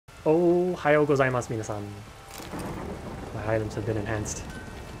Ohayou gozaimasu, minasan. My items have been enhanced.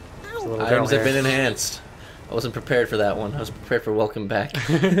 There's a little girl Items have here. been enhanced. I wasn't prepared for that one. I was prepared for welcome back.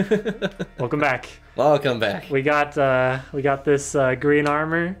 Welcome back. Welcome back. We got this green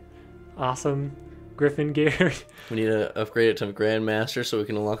armor. Awesome griffin gear. We need to upgrade it to Grandmaster so we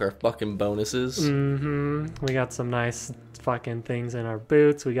can unlock our fucking bonuses. Mm-hmm. We got some nice fucking things in our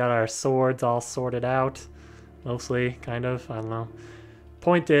boots. We got our swords all sorted out. Mostly, kind of. I don't know.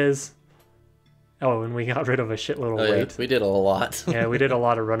 Point is... Oh, and we got rid of a shitload of weight. Yeah, we did a lot. Yeah, we did a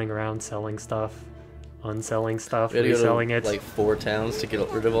lot of running around selling stuff. Unselling stuff, We had to reselling go to, it. like 4 towns to get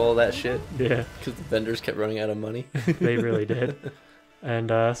rid of all that shit. Yeah. Because the vendors kept running out of money. They really did. And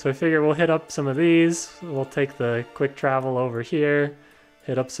so I figure we'll hit up some of these. We'll take the quick travel over here.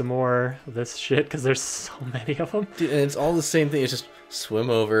 Hit up some more of this shit, because there's so many of them. Dude, and it's all the same thing. It's just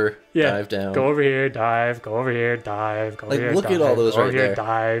swim over, dive down. Go over here, dive. Go over here, dive. Go over here, look dive. at all those go right over here, there.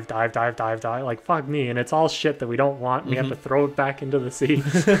 dive, dive, dive, dive, dive. Like, fuck me. And it's all shit that we don't want. We have to throw it back into the sea.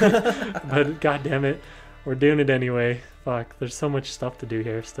 But god damn it, we're doing it anyway. Fuck, there's so much stuff to do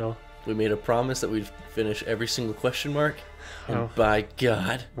here still. We made a promise that we'd finish every single question mark. And Oh. by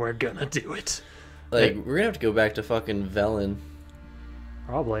God. We're gonna do it. Like, we're gonna have to go back to fucking Velen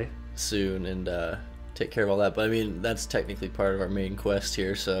Probably. soon and take care of all that. But I mean, that's technically part of our main quest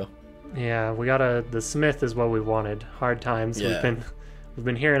here, so... Yeah, we gotta. The smith is what we wanted. Hard times. Yeah. We've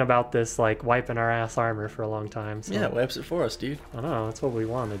been hearing about this, like, wiping our ass armor for a long time. So Yeah, it wipes it for us, dude. I know, that's what we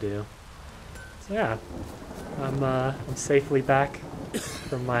want to do. So yeah, I'm safely back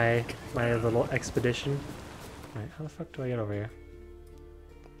from my little expedition. Alright, how the fuck do I get over here?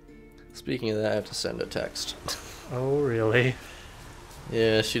 Speaking of that, I have to send a text. Oh really?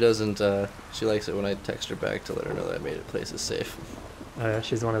 Yeah, she doesn't, she likes it when I text her back to let her know that I made it places safe.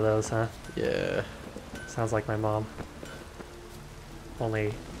 She's one of those, huh? Yeah. Sounds like my mom.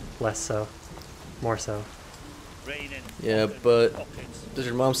 Only less so. More so. Yeah, but does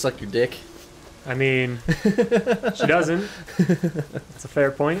your mom suck your dick? I mean, she doesn't. That's a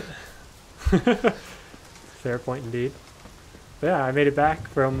fair point. Fair point indeed. But yeah, I made it back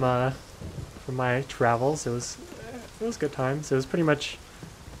from my travels. It was good times. It was pretty much.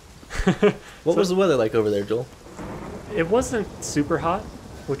 What was the weather like over there, Joel? It wasn't super hot,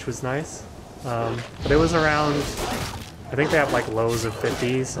 which was nice. But it was around. I think they have like lows of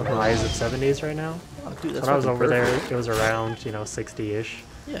 50s and highs of 70s right now. Oh, dude, that's When I was fucking over perfect. there, it was around 60-ish.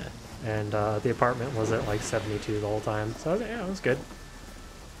 Yeah. And the apartment was at like 72 the whole time. So yeah, it was good.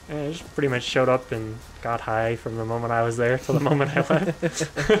 And I just pretty much showed up and got high from the moment I was there till the moment I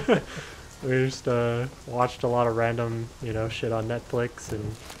left. We just watched a lot of random, shit on Netflix,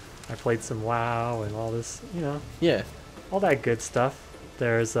 and I played some WoW and all this, Yeah. all that good stuff.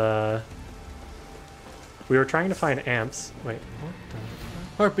 There's we were trying to find amps. Wait, what the?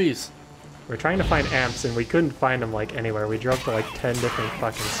 Harpies. We were trying to find amps and we couldn't find them like anywhere. We drove to like 10 different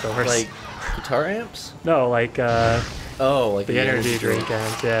fucking stores. Like, guitar amps? no, like Oh, like the energy drink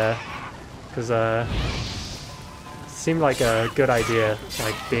amps, yeah. Because seemed like a good idea,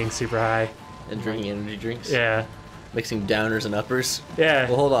 like being super high. And drinking energy drinks? Yeah, Mixing downers and uppers? yeah.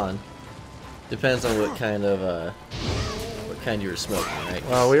 Well, hold on. Depends on what kind of, what kind you were smoking, right?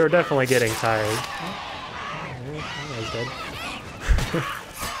 Well, we were definitely getting tired. That was dead.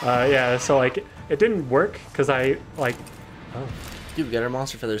 Yeah, so like it didn't work because I like. Oh Dude, we got our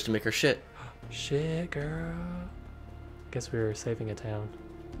monster feathers to make our shit. shit, girl. Guess we were saving a town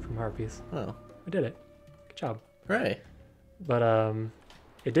from harpies. Oh. We did it. Good job. Right. But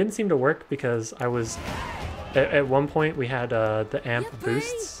it didn't seem to work because I was at one point we had the amp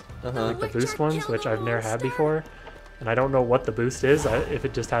boosts, Uh-huh. like the boost ones, which I've never had before, and I don't know what the boost is. If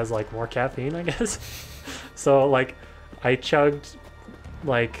it just has like more caffeine, I guess. So like I chugged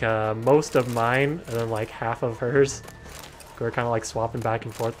like most of mine and then like half of hers. We were kind of like swapping back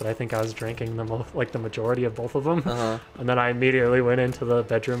and forth, but I think I was drinking the majority of both of them. Uh-huh. And then I immediately went into the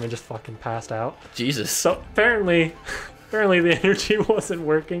bedroom and just fucking passed out. Jesus. So apparently the energy wasn't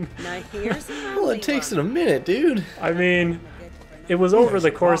working. Now here's Well, it takes it a minute, dude. I mean, it was over the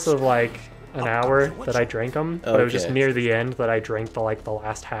course of like an hour that I drank them, but it was just Okay. near the end that I drank the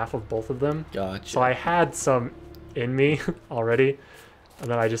last half of both of them. Gotcha. So I had some in me already, and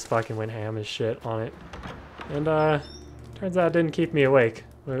then I just fucking went ham as shit on it. And turns out it didn't keep me awake.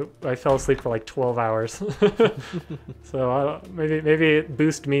 I fell asleep for like 12 hours. So maybe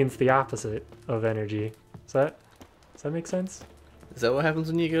boost means the opposite of energy. Does that make sense? Is that what happens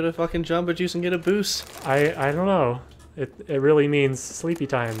when you go to fucking Jamba Juice and get a boost? I don't know. It really means sleepy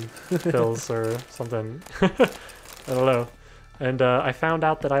time pills or something. I don't know. And I found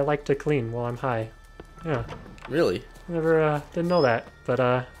out that I like to clean while I'm high. Yeah, Really? never didn't know that,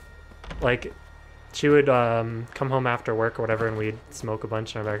 but like, she would come home after work or whatever, and we'd smoke a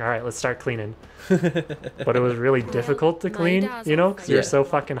bunch, and I'd be like, all right, let's start cleaning. But it was really difficult to clean, you know, because you're so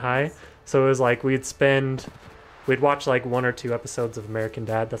fucking high. So it was like we'd watch like 1 or 2 episodes of American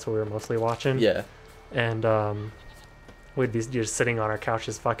Dad. That's what we were mostly watching. Yeah. And we'd be just sitting on our couch,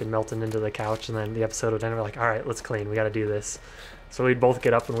 just fucking melting into the couch, and then the episode would end. We're like, all right, let's clean. We got to do this. So we'd both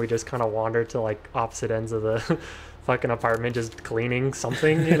get up and we just kind of wander to like opposite ends of the fucking apartment, just cleaning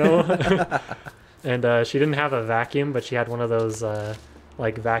something, you know. And she didn't have a vacuum, but she had one of those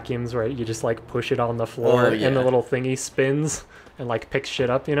like vacuums where you just like push it on the floor and the little thingy spins and like picks shit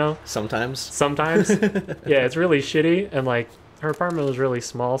up, you know. Sometimes. Yeah, it's really shitty. And like her apartment was really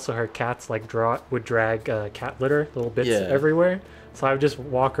small, so her cats like would drag cat litter, little bits everywhere. So I would just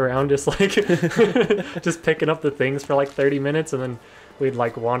walk around just like just picking up the things for like 30 minutes, and then we'd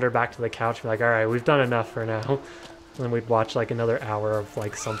like wander back to the couch and be like, all right, we've done enough for now. And then we'd watch like another hour of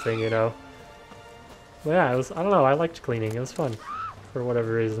like something, you know. But yeah, I don't know, I liked cleaning. It was fun for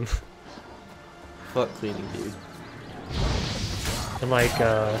whatever reason. Fuck cleaning, dude. And like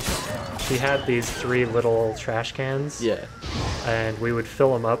she had these 3 little trash cans. Yeah. And we would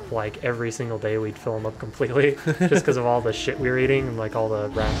fill them up like every single day. We'd fill them up completely just because of all the shit we were eating and like all the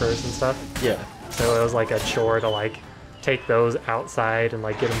wrappers and stuff. Yeah. So it was like a chore to like take those outside and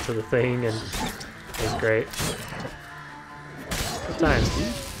like get them to the thing, and it was great. Good times.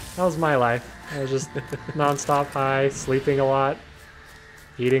 That was my life. I was just non-stop high, sleeping a lot,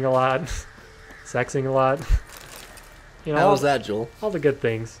 eating a lot, sexing a lot. You know, how was that, Joel? All the good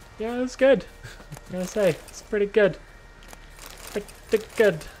things. Yeah, it was good. I gotta say, it's pretty good. Pretty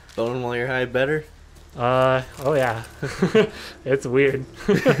good. Boning while you're high better? Oh yeah. It's weird.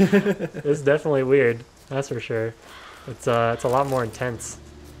 It's definitely weird. That's for sure. It's a lot more intense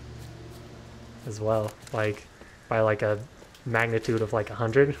as well. Like by like a magnitude of like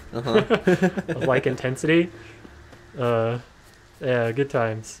 100 of like intensity. Yeah, good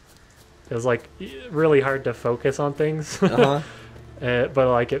times. It was like really hard to focus on things. But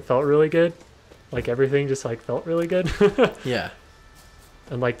like it felt really good. Like everything just like felt really good. Yeah.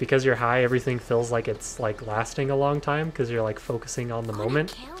 And like because you're high, everything feels like it's like lasting a long time because you're like focusing on the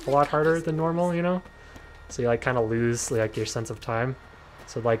moment a lot harder than normal, you know? So you like kind of lose like your sense of time.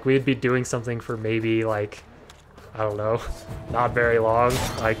 So like we'd be doing something for maybe like, I don't know, not very long,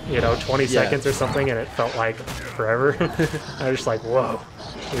 like, you know, 20 seconds or something, and it felt like forever. I was just like, whoa.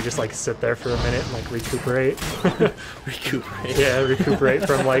 We just like sit there for a minute and like recuperate. Recuperate. Yeah, recuperate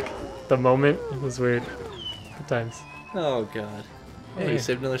from like the moment. It was weird. Good times. Oh god. Hey, you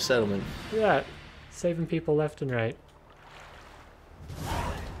saved another settlement. Yeah, saving people left and right.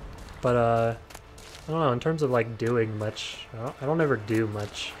 But I don't know, in terms of like doing much, I don't ever do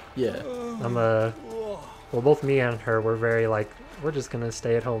much. Yeah. Well, both me and her were very like, we're just gonna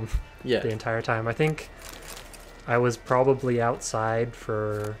stay at home the entire time. I think I was probably outside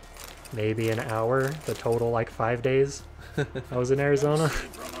for maybe an hour, the total like 5 days I was in Arizona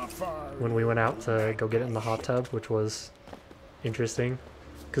when we went out to go get it in the hot tub, which was interesting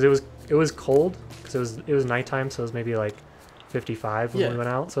because it was cold because it was nighttime, so it was maybe like 55 when we went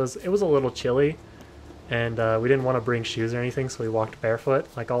out, so it was a little chilly, and we didn't want to bring shoes or anything, so we walked barefoot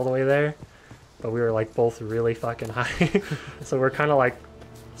like all the way there, but we were like both really fucking high. So we're kind of like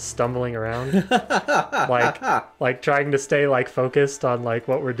stumbling around like trying to stay like focused on like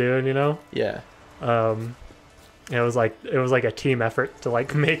what we're doing, you know. It was like a team effort to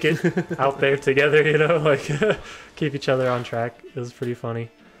like make it out there together, you know, like keep each other on track. It was pretty funny.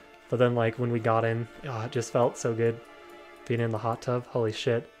 But then like when we got in, it just felt so good being in the hot tub. Holy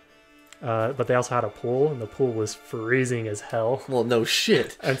shit. But they also had a pool, and the pool was freezing as hell. Well, no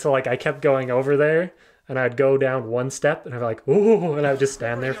shit. And so like I kept going over there, and I'd go down one step and I'd be like, ooh, and I'd just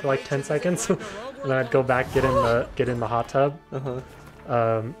stand there for like 10 seconds. And then I'd go back, get in the hot tub.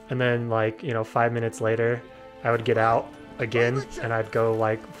 And then like, you know, 5 minutes later I would get out again, and I'd go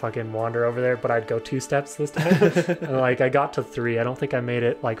like fucking wander over there, but I'd go 2 steps this time. And like I got to 3. I don't think I made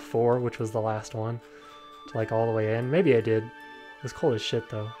it like 4, which was the last one, to like all the way in. Maybe I did. It was cold as shit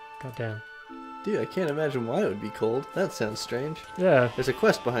though. God damn. Dude, I can't imagine why it would be cold. That sounds strange. Yeah. There's a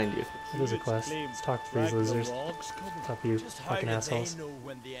quest behind you. It is a quest. Let's talk to these losers. What's up, you fucking assholes?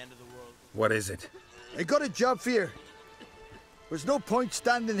 What is it? I got a job for you. There's no point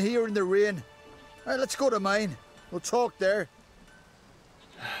standing here in the rain. All right, let's go to mine. We'll talk there.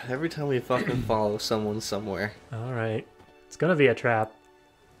 Every time we fucking follow someone somewhere. Alright. It's gonna be a trap.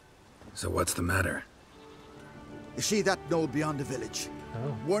 So what's the matter? You see that knoll beyond the village?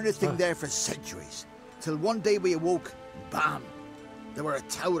 Oh. Weren't a thing there for centuries. Till one day we awoke, bam! There were a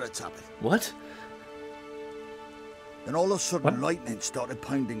tower atop it. What? Then all of a sudden lightning started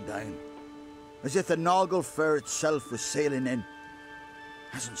pounding down. as if the Noggle Fair itself was sailing in.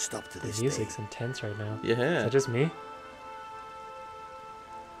 Hasn't stopped to this The music's day. intense right now. Yeah. Is that just me?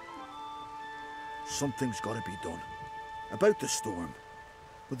 Something's got to be done. About the storm.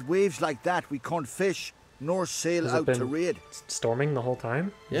 With waves like that, we can't fish nor sail Has it out to been- raid. Storming the whole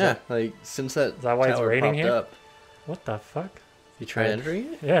time? Yeah, like since that Is that why it's tower raining popped here? up. What the fuck? You tried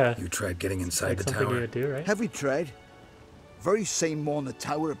entering it? Yeah. You tried getting inside Like the something you tower. would do, right? Have we tried? Very same morning the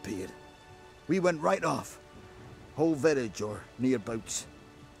tower appeared. We went right off. Whole village or nearabouts.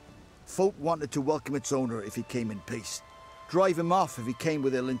 Folk wanted to welcome its owner if he came in peace. Drive him off if he came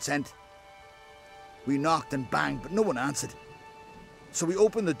with ill intent. We knocked and banged, but no one answered. So we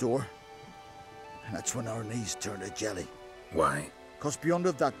opened the door, and that's when our knees turned to jelly. Why? 'Cause beyond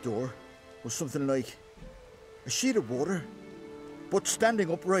of that door was something like a sheet of water, but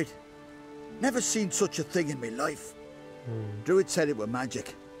standing upright. Never seen such a thing in my life. Druid said it were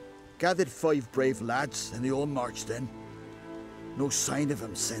magic. Gathered 5 brave lads, and they all marched in. No sign of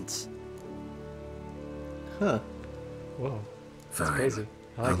him since. Huh. Whoa. Fine. That's crazy.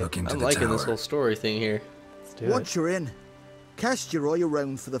 I I'll like look it. into I'm the liking tower. this whole story thing here. Let's do Once it. you're in, cast your eye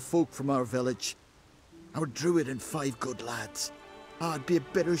around for the folk from our village. Our druid and 5 good lads. I'd be a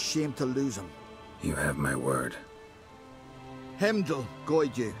bitter shame to lose them. You have my word. Hemdall,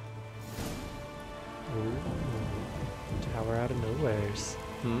 guide you. Ooh. Tower out of nowheres.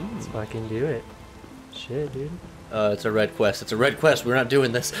 Hmm. Let's fucking do it. Shit, dude. It's a red quest. It's a red quest. We're not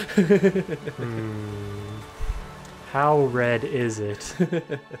doing this. How red is it?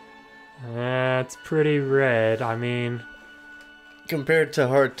 That's pretty red. I mean, Compared to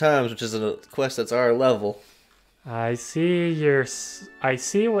Hard Times, which is a quest that's our level. I see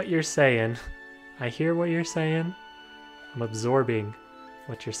what you're saying. I hear what you're saying. I'm absorbing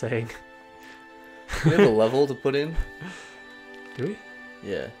what you're saying. We have a level to put in. Do we?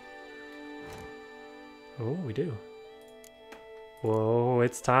 Yeah. Oh, we do. Whoa,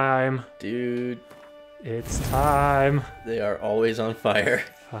 it's time. Dude, It's time. they are always on fire.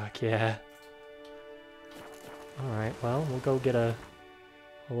 Fuck yeah. Alright, well, we'll go get a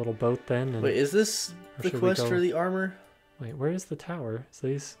little boat then. And Wait, is this Or the should we quest go- for the armor? Wait, where is the tower? Is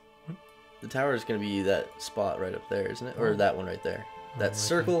these... The tower is going to be that spot right up there, isn't it? Or Oh. that one right there. That okay.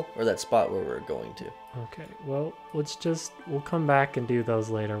 circle or that spot where we're going to. Okay, well, we'll come back and do those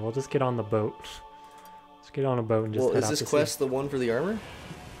later. We'll just get on the boat. Let's get on a boat and just Well, head is out this to sea. quest the one for the armor?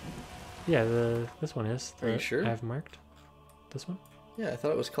 Yeah, this one is. Are you that sure? I have marked. This one? Yeah, I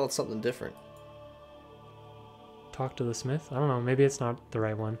thought it was called something different. Talk to the smith? I don't know, maybe it's not the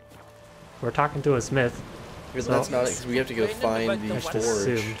right one. We're talking to a smith. Because So- that's not it, because we have to go find the I just forge.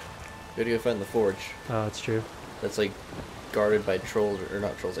 assumed. We have to go find the forge. Oh, it's true. That's like guarded by trolls, or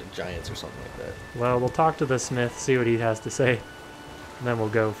not trolls, like giants or something like that. Well, we'll talk to the smith, see what he has to say. And then we'll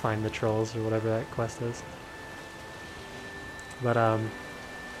go find the trolls or whatever that quest is. But,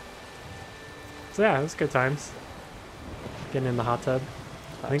 so yeah, it was good times. Getting in the hot tub.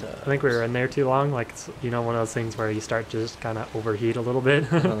 I think we were in there too long. Like, it's, you know, one of those things where you start to just kind of overheat a little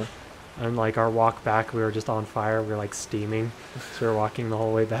bit. Uh-huh. And like our walk back, we were just on fire. We were like steaming. So we were walking the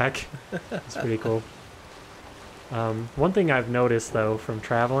whole way back. It's pretty cool. One thing I've noticed though from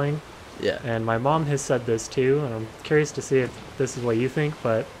traveling, Yeah. and my mom has said this too, and I'm curious to see if this is what you think,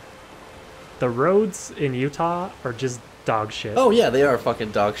 but the roads in Utah are just dog shit. Oh yeah, they are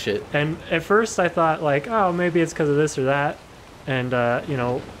fucking dog shit. And at first I thought like, oh, maybe it's because of this or that. And, you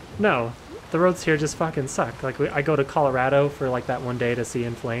know, no, the roads here just fucking suck. Like, I go to Colorado for like that one day to see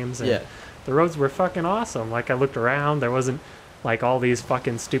In Flames, and Yeah. the roads were fucking awesome. Like, I looked around, there wasn't like all these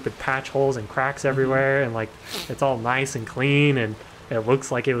fucking stupid patch holes and cracks everywhere, and like it's all nice and clean, and it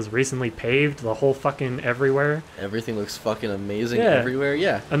looks like it was recently paved the whole fucking everywhere. Everything looks fucking amazing Yeah. everywhere.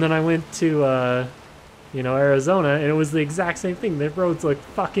 Yeah. And then I went to, you know, Arizona, and it was the exact same thing. The roads looked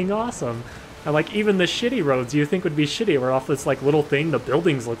fucking awesome. And like even the shitty roads you think would be shitty were off this like little thing. The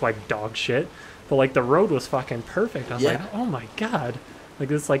buildings look like dog shit, but like the road was fucking perfect. I was Yeah. like, oh my god,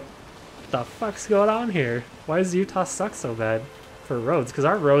 like it's like, the fuck's going on here? Why does Utah suck so bad for roads? Because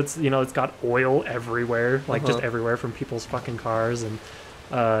our roads, you know, it's got oil everywhere, like just Uh-huh. everywhere from people's fucking cars, and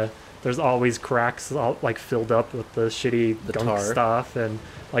there's always cracks all like filled up with the shitty The gunk tar. stuff, and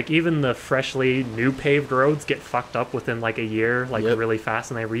like even the freshly new paved roads get fucked up within like a year, like Yep. really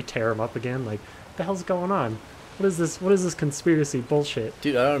fast, and they re-tear them up again. Like, what the hell's going on? What is this? What is this conspiracy bullshit?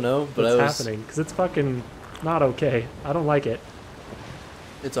 Dude, I don't know, but What's happening? Because it's fucking not okay. I don't like it.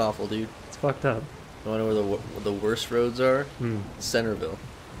 It's awful, dude. It's fucked up. You wanna know where the worst roads are? Hmm. Centerville.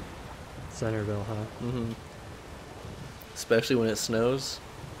 Centerville, huh? Mm-hmm. Especially when it snows.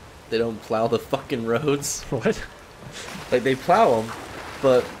 They don't plow the fucking roads. What? Like, they plow them,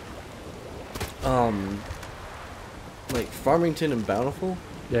 but like Farmington and Bountiful,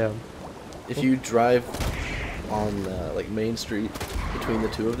 Yeah. if you drive on like Main Street between the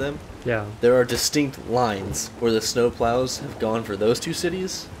two of them, Yeah. there are distinct lines where the snowplows have gone for those two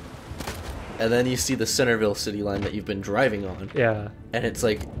cities, and then you see the Centerville city line that you've been driving on, Yeah. and it's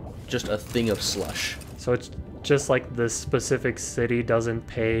like just a thing of slush. So it's just like the specific city doesn't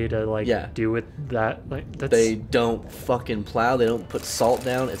pay to like Yeah. do with that. Like that's They don't fucking plow, they don't put salt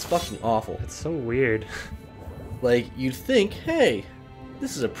down, it's fucking awful. it's so weird. Like, you'd think, hey,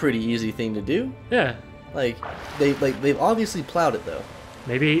 this is a pretty easy thing to do. Yeah. Like, they've obviously plowed it though.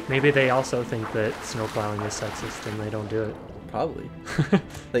 Maybe they also think that snow plowing is sexist and they don't do it. Probably.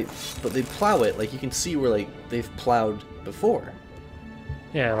 But they plow it, like you can see where like they've plowed before.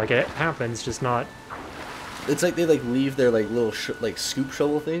 Yeah, like it happens, just not It's like they like leave their like little like scoop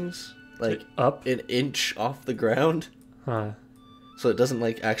shovel things like up. an inch off the ground, Huh. so it doesn't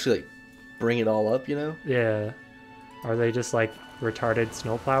like actually like bring it all up, you know? Yeah. Are they just like retarded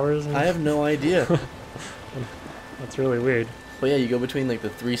snow plowers? I have no idea. That's really weird. But yeah, you go between like the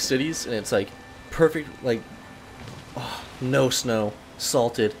three cities and it's like perfect, like no snow,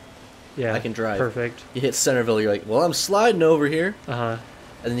 salted. Yeah. I can drive. Perfect. You hit Centerville, you're like, well, I'm sliding over here. Uh-huh.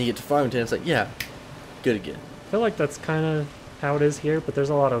 And then you get to Farmington, it's like, yeah, good again. I feel like that's kind of how it is here, but there's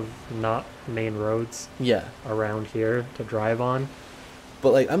a lot of not main roads Yeah. around here to drive on.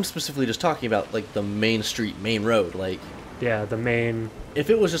 But like, I'm specifically just talking about like the main street, main road. Like, Yeah, the main if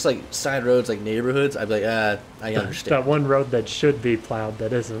it was just like side roads, like neighborhoods, I'd be like, I understand. that one road that should be plowed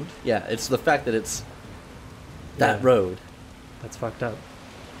that isn't. Yeah, it's the fact that it's that Yeah. road. That's fucked up.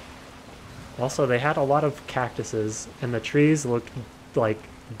 Also, they had a lot of cactuses, and the trees looked like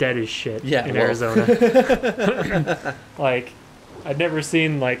dead as shit Yeah, in well. Arizona. Like, I'd never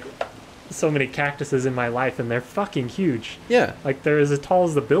seen like so many cactuses in my life, and they're fucking huge. Yeah. Like, they're as tall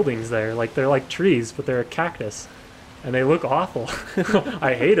as the buildings there. Like, they're like trees, but they're a cactus. And they look awful.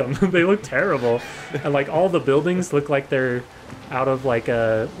 I hate them. They look terrible. And like all the buildings look like they're out of like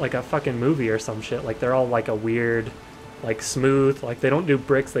a fucking movie or some shit. Like they're all like a weird, like smooth. Like they don't do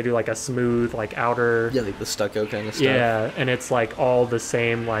bricks. They do like a smooth, like outer. Yeah, like the stucco kind of stuff. Yeah, and it's like all the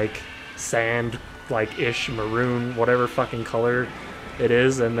same like sand, like ish maroon, whatever fucking color it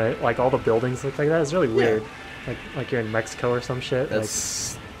is, and like all the buildings look like that. It's really weird. Like you're in Mexico or some shit.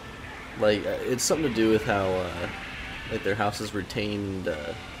 That's like it's something to do with how like their houses retain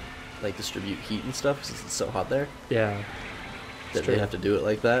like distribute heat and stuff since it's so hot there. Yeah. That true. they have to do it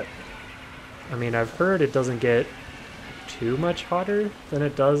like that. I mean, I've heard it doesn't get too much hotter than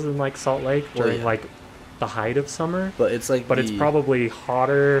it does in like Salt Lake Well, during yeah. like the height of summer. But it's like It's probably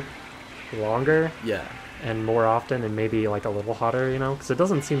hotter longer yeah. and more often, and maybe like a little hotter, you know, because it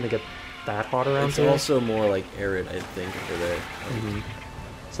doesn't seem to get that hot around It's here. also more like arid, I think, over there. Mhm.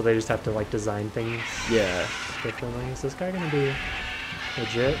 So they just have to like design things Yeah. differently. Is this guy gonna be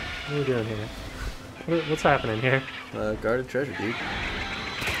legit? What are we doing here? What's happening here? Guarded treasure, dude.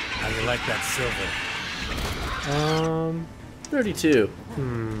 How you like that silver? 32.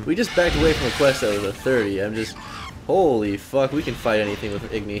 We just backed away from a quest that was a 30. I'm just... Holy fuck, we can fight anything with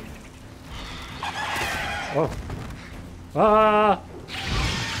Igni. Oh. Ah! Oh!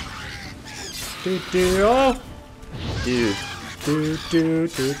 Dude, Do do do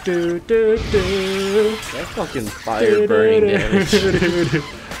do do do. that fucking fire burning damage.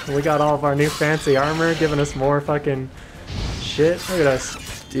 We got all of our new fancy armor, giving us more fucking shit. Look at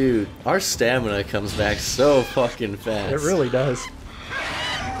us. Dude, our stamina comes back so fucking fast. It really does.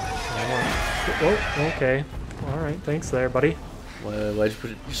 Oh, okay. All right. Thanks there, buddy. Why'd you put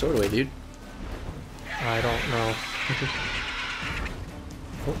your sword away, dude? I don't know.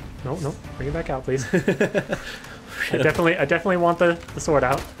 Oh, no. Bring it back out, please. I definitely want the sword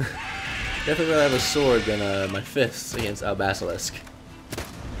out. Definitely rather have a sword than my fists against Al Basilisk.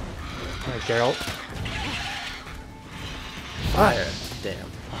 All right, Geralt. Fire. Damn.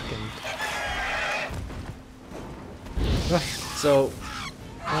 Fucking. So,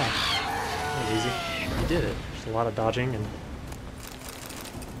 That was easy. you did it. There's a lot of dodging and.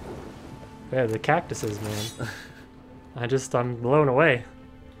 Yeah, the cactuses, man. I'm blown away.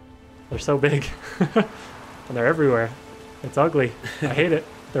 They're so big. And they're everywhere. It's ugly. I hate it.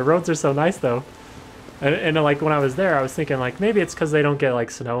 Their roads are so nice, though. And like, when I was there, I was thinking, like, maybe it's because they don't get, like,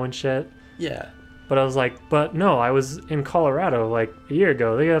 snow and shit. Yeah. But I was like, but no, I was in Colorado, like, a year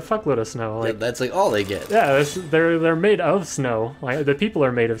ago. They get a fuckload of snow. Like, That's like all they get. yeah, they're made of snow. Like, the people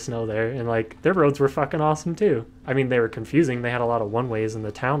are made of snow there, and like their roads were fucking awesome too. I mean, they were confusing. They had a lot of one ways, and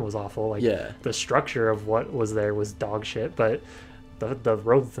the town was awful. Like, Yeah. the structure of what was there was dog shit, but the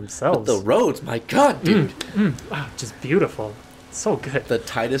roads themselves, The roads, my god, dude. wow, just beautiful. So good. The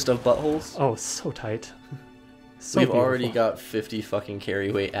tightest of buttholes. Oh, so tight. So We've beautiful. already got 50 fucking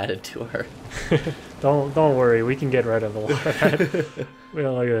carry weight added to our... Don't worry, we can get rid of a lot of that.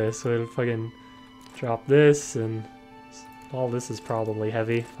 Well, look at this. We'll fucking drop this, and all this is probably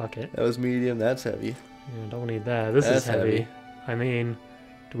heavy. Fuck it. That was medium, that's heavy. Yeah, don't need that. This That's is heavy. heavy. I mean,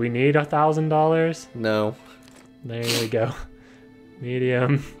 do we need $1,000? No. There we go.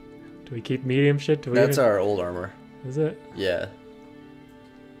 Medium. Do we keep medium shit? Do we That's even... our old armor. Is it? Yeah.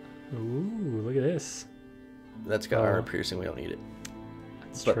 Ooh, look at this. That's got Oh. armor piercing, we don't need it.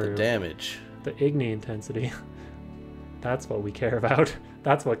 That's But true. the damage... The igni intensity. That's what we care about.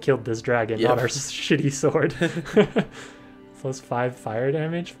 That's what killed this dragon, Yep. not our shitty sword. Plus 5 fire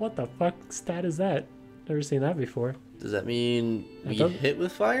damage? What the fuck stat is that? Never seen that before. Does that mean we doesn't- hit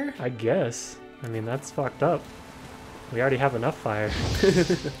with fire? I guess. I mean, that's fucked up. We already have enough fire.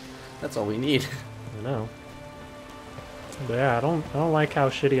 That's all we need. I know. But yeah, I don't like how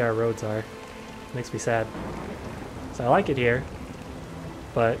shitty our roads are. Makes me sad. So I like it here,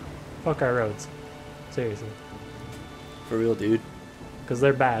 but fuck our roads. Seriously. For real, dude. Because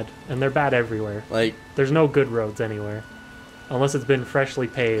they're bad, and they're bad everywhere. Like, There's no good roads anywhere. Unless it's been freshly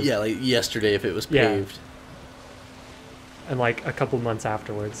paved. yeah, like yesterday if it was Yeah. paved. And like a couple months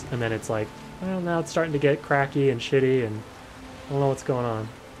afterwards. And then it's like, well, now it's starting to get cracky and shitty, and I don't know what's going on.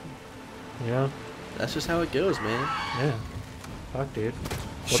 You know? That's just how it goes, man. Yeah. Fuck, dude.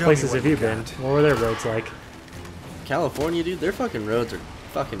 What Show me places what have you you been? got. What were their roads like? California, dude, their fucking roads are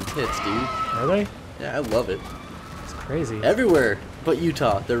fucking tits, dude. Are they? Yeah, I love it. It's crazy. Everywhere but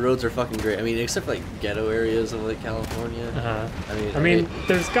Utah, their roads are fucking great. I mean, except for, like ghetto areas of like California. I mean, it-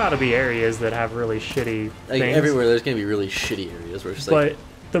 there's got to be areas that have really shitty like things. everywhere there's gonna be really shitty areas where it's just like,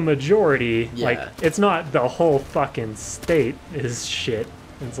 But the majority, Yeah. like, it's not the whole fucking state is shit.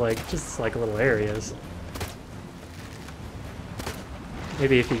 It's like just like little areas.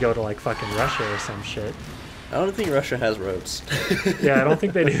 Maybe if you go to like fucking Russia or some shit. I don't think Russia has roads. Yeah, I don't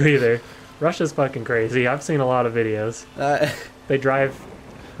think they do either. Russia's fucking crazy. I've seen a lot of videos. They drive.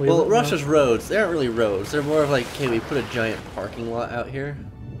 Well, Russia's roads, they aren't really roads. They're more of like, okay, we put a giant parking lot out here.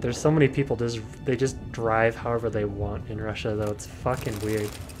 There's so many people they just drive however they want in Russia though. It's fucking weird.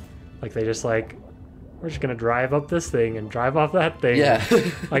 Like they just like, we're just gonna drive up this thing and drive off that thing. Yeah.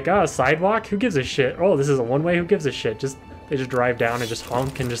 Like, oh, a sidewalk? Who gives a shit? Oh, this is a one-way? Who gives a shit? They just drive down and just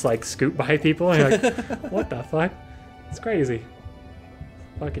honk and just like scoot by people. And you're like, what the fuck? It's crazy.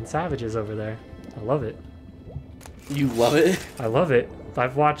 Fucking savages over there. I love it. You love it? I love it.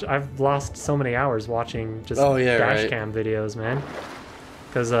 I've lost so many hours watching just Oh, yeah, dash right. cam videos, man.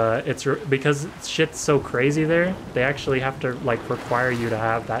 Because shit's so crazy there, they actually have to like require you to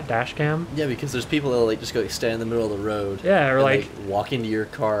have that dash cam. Yeah, because there's people that'll like just go stand in the middle of the road. Yeah, or and, like walk into your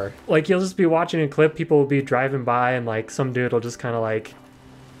car. like you'll just be watching a clip, people will be driving by and like some dude will just kind of like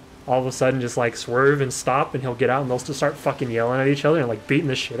all of a sudden just like swerve and stop, and he'll get out and they'll just start fucking yelling at each other and like beating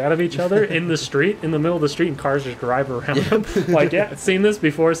the shit out of each other in the street, in the middle of the street, and cars just drive around them. Like, yeah, seen this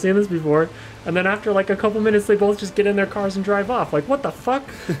before. And then after like a couple minutes, they both just get in their cars and drive off. Like, what the fuck?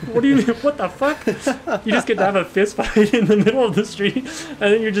 What do you mean? What the fuck? You just get to have a fist fight in the middle of the street, and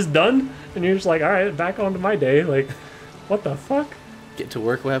then you're just done, and you're just like, all right, back on to my day. Like, what the fuck? Get to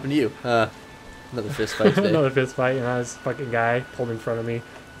work, what happened to you? Another fist fight today. Another fist fight, and this fucking guy pulled in front of me.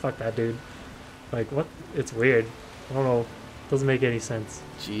 Fuck that dude. Like, what? It's weird. I don't know. Doesn't make any sense.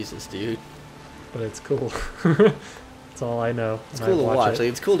 Jesus, dude. But it's cool. That's all I know. It's when I cool to watch. it. Like,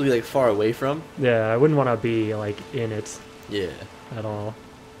 it's cool to be like far away from. Yeah, I wouldn't want to be like in it Yeah. at all.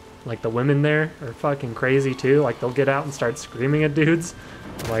 Like the women there are fucking crazy too. Like they'll get out and start screaming at dudes,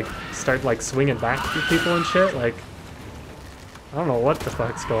 and, like start like swinging back at people and shit. Like I don't know what the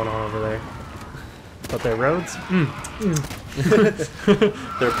fuck's going on over there. But their roads,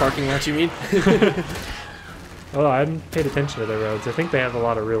 Their parking lot, you mean? oh, I hadn't paid attention to their roads. I think they have a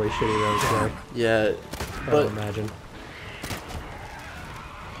lot of really shitty roads there. Yeah. I would But imagine.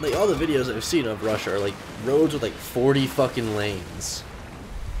 like all the videos I've seen of Russia are like roads with like 40 fucking lanes.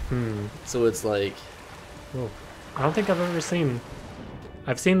 So it's like, Whoa. I don't think I've ever seen.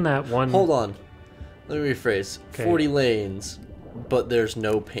 I've seen that one. hold on. Let me rephrase. 'Kay. 40 lanes, but there's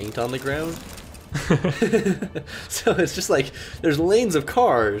no paint on the ground. So it's just like there's lanes of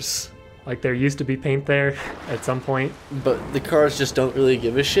cars, Like there used to be paint there at some point. but the cars just don't really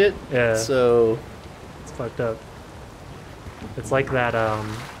give a shit. Yeah. So It's fucked up. It's like that,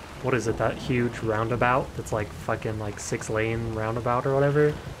 what is it, that huge roundabout that's like fucking like 6-lane roundabout or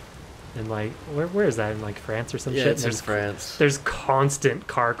whatever? And like, where is that, in like France or some yeah, shit? it's in France. There's constant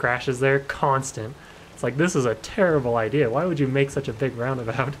car crashes there, constant. It's like, this is a terrible idea. Why would you make such a big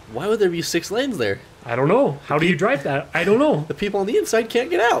roundabout? Why would there be 6 lanes there? I don't know. How do you drive that? I don't know. The people on the inside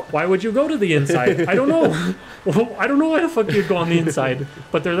can't get out. Why would you go to the inside? I don't know. Well, I don't know why the fuck you'd go on the inside,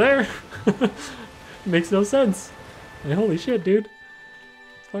 but they're there. Makes no sense. And holy shit, dude.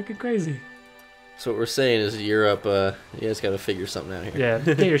 It's fucking crazy. So what we're saying is Europe, you guys gotta figure something out here. Yeah,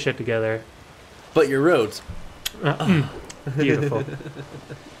 get your shit together. But your roads. Beautiful.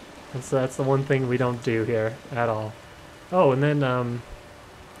 That's the one thing we don't do here at all. Oh, and then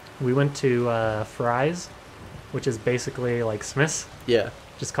we went to Fry's, which is basically like Smith's, Yeah.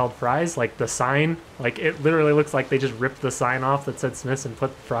 just called Fry's. Like the sign, like it literally looks like they just ripped the sign off that said Smith's and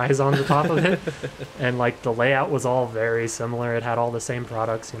put Fry's on the top of it. And like the layout was all very similar. It had all the same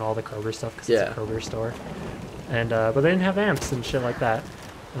products, you know, all the Kroger stuff because it's a Kroger store. And but they didn't have amps and shit like that.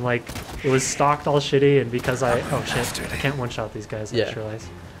 And like it was stocked all shitty. And because I I can't one shot these guys. I just realized.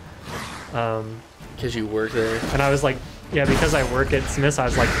 Because you work there. And I was like, yeah, because I work at Smith's, I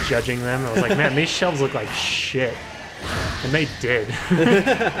was like judging them. I was like, man, these shelves look like shit. And they did.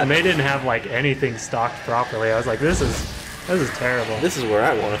 And they didn't have like anything stocked properly. I was like, this is terrible. This is where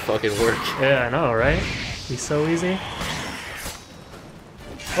I want to fucking work. Yeah, I know, right? Be so easy.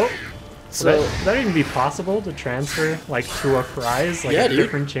 Oh, So would that even be possible to transfer like to a Fry's, like a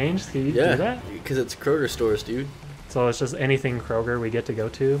different change? Can you do that? Because it's Kroger stores, dude. So it's just anything Kroger we get to go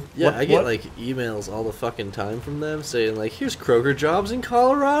to? Yeah, I get like emails all the fucking time from them saying like, here's Kroger jobs in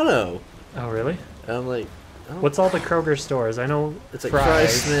Colorado. Oh, really? And I'm like, oh. What's all the Kroger stores? I know It's like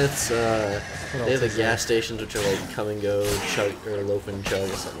Fry's, Smith's, they have the is gas stations which are like Come and Go, Chug, or Loaf and Chug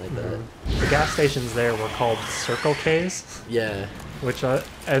or something like that. The gas stations there were called Circle K's. Yeah. Which,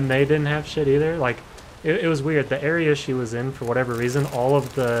 and they didn't have shit either. Like, it was weird. The area she was in, for whatever reason, all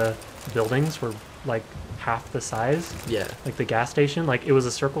of the buildings were like half the size. Yeah. Like the gas station, like it was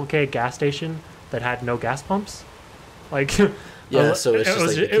a Circle K gas station that had no gas pumps. Like, yeah, so it's just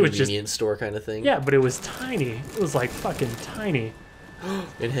like a it was convenience store kind of thing. Yeah, but it was tiny. It was like fucking tiny.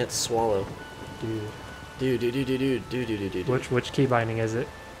 Enhanced swallow. Dude. Dude. Which key binding is it?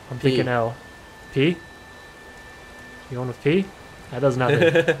 I'm P. thinking L. P? You going with P? That does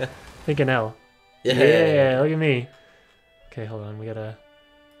nothing. Thinking L. Yeah, look at me. Okay, hold on. We gotta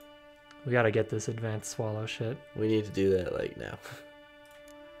get this advanced swallow shit. We need to do that like now.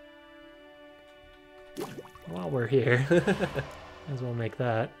 While we're here, might as well make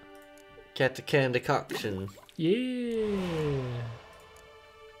that. Cat-to-can decoction. Yeah.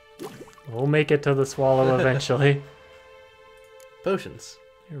 We'll make it to the swallow eventually. Potions.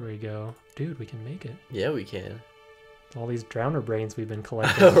 Here we go. Dude, we can make it. Yeah, we can. All these drowner brains we've been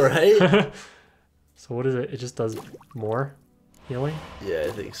collecting. Right? So what is it? It just does more healing? Yeah,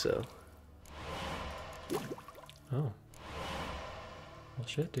 I think so. Oh. Well,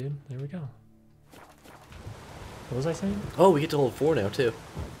 shit, dude. There we go. What was I saying? Oh, we get to hold 4 now, too.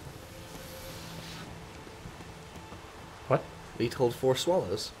 What? We get to hold 4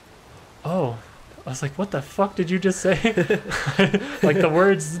 swallows. Oh. I was like, what the fuck did you just say? Like the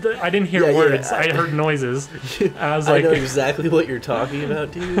words, I didn't hear words. Yeah. I heard noises. I was I like, know exactly what you're talking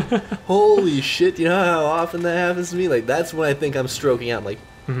about, dude. Holy shit, you know how often that happens to me? Like, that's when I think I'm stroking out. I'm like,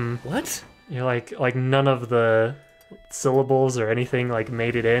 what? You're like none of the syllables or anything like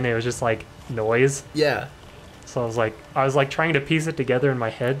made it in. It was just like noise. Yeah. So I was like trying to piece it together in my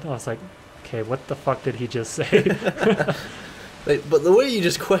head. I was like, okay, what the fuck did he just say? Like, but the way you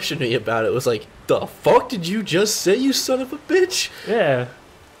just questioned me about it was like, the fuck did you just say, you son of a bitch? Yeah.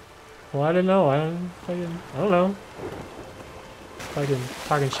 Well, I didn't know. I don't know. Fucking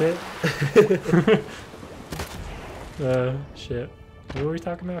talking shit. Shit. What were we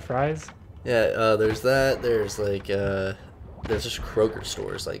talking about? Fries? Yeah, there's that. There's like, there's just Kroger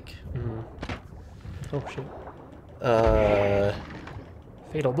stores, like. Oh shit.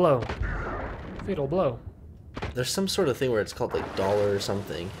 Fatal blow. Fatal blow. There's some sort of thing where it's called like Dollar or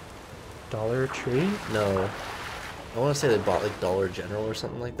something. Dollar Tree? No. I want to say they bought like Dollar General or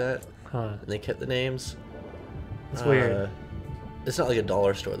something like that. Huh. And they kept the names. It's weird. It's not like a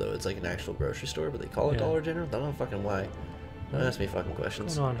dollar store though. It's like an actual grocery store, but they call it Yeah. Dollar General. I don't know fucking why. Don't ask me fucking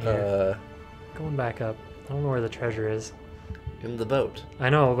questions. What's going on here? Going back up. I don't know where the treasure is. In the boat. I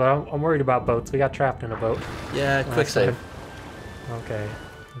know, but I'm worried about boats. We got trapped in a boat. Yeah, quick Last save. time. Okay.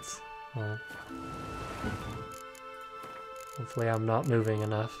 Well, hopefully I'm not moving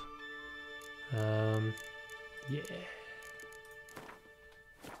enough. Yeah.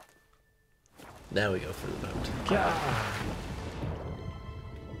 Now we go for the boat. God.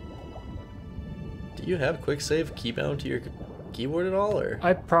 Do you have quick save key bound to your keyboard at all, or?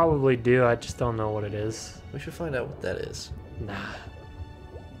 I probably do. I just don't know what it is. We should find out what that is. Nah.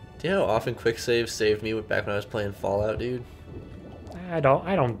 Do you know how often quick save saved me back when I was playing Fallout, dude? I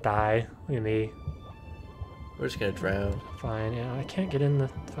don't die. Look at me. We're just gonna drown. Fine, yeah, I can't get in the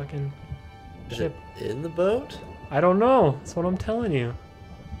fucking Is ship. it in the boat? I don't know. That's what I'm telling you.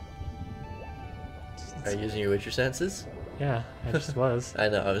 Are you using your Witcher senses? Yeah, I just was. I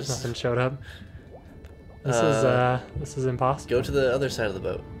know, I was... Nothing showed up. This is impossible. Go to the other side of the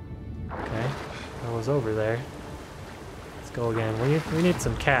boat. Okay, I was over there. Let's go again. We need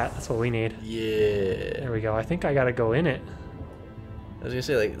some cat. That's what we need. Yeah. There we go. I think I gotta go in it. I was gonna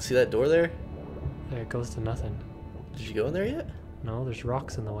say, like, see that door there? There, it goes to nothing. Did you go in there yet? No, there's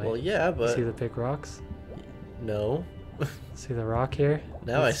rocks in the way. Well, yeah, but... See the big rocks? No. See the rock here?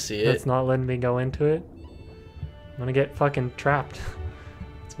 Now I see it. It's not letting me go into it. I'm gonna get fucking trapped.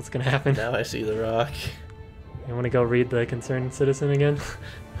 That's what's gonna happen. Now I see the rock. You wanna go read the Concerned Citizen again?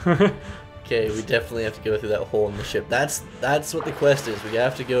 Okay, we definitely have to go through that hole in the ship. That's what the quest is. We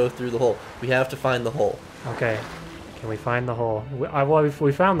have to go through the hole. We have to find the hole. Okay. Can we find the hole? Well, if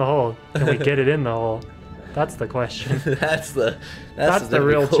we found the hole, can we get it in the hole? That's the question. that's the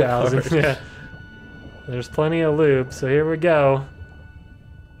real difficult challenge. part. Yeah. There's plenty of lube, so here we go.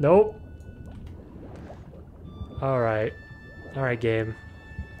 Nope. Alright. Alright, Gabe.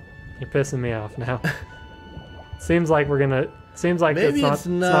 You're pissing me off now. Seems like we're gonna... Seems like Maybe it's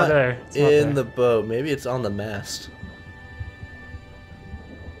not there. It's not in there. the boat. Maybe it's on the mast.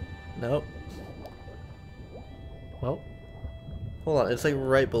 Nope. Well, Hold on, it's like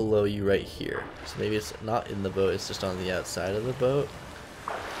right below you right here. So maybe it's not in the boat, it's just on the outside of the boat.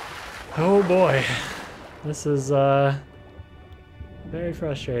 oh boy. This is, very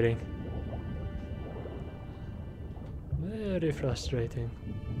frustrating. Very frustrating.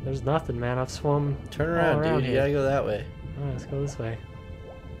 There's nothing, man. I've swum Turn all around, dude. here. You gotta go that way. Alright, let's go this way.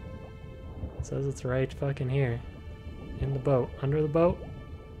 It says it's right fucking here. In the boat. Under the boat?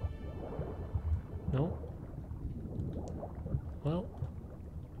 No. Well,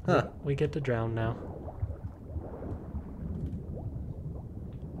 Huh. we get to drown now.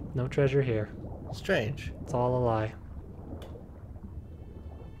 No treasure here. Strange. It's all a lie.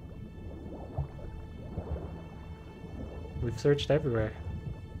 We've searched everywhere.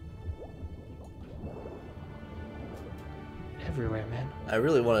 Everywhere, man. I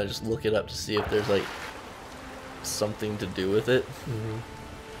really want to just look it up to see if there's like something to do with it. Mm-hmm.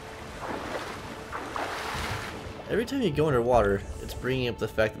 Every time you go underwater, it's bringing up the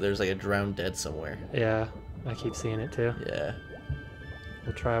fact that there's like a drowned dead somewhere. Yeah, I keep seeing it too. Yeah.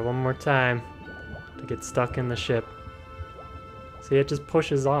 We'll try one more time to get stuck in the ship. See, it just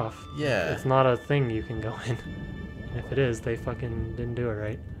pushes off. Yeah. It's not a thing you can go in. And if it is, they fucking didn't do it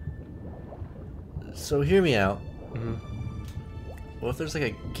right. So hear me out. Mm-hmm. What if there's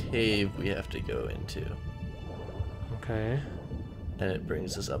like a cave we have to go into? Okay. And it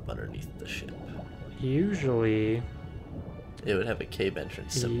brings us up underneath the ship. Usually... It would have a cave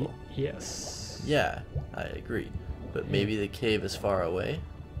entrance symbol. Yes. Yeah, I agree. But maybe the cave is far away?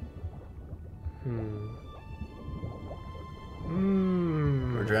 Hmm.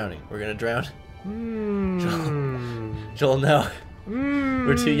 We're drowning. We're gonna drown. Mm. Joel, no.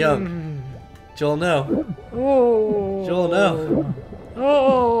 We're too young. Joel, no. Oh. Joel, no.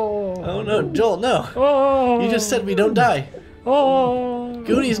 Oh. Oh no, Joel, no. Oh. You just said we don't die. Oh.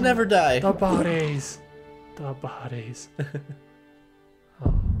 Goonies never die. The bodies. The bodies.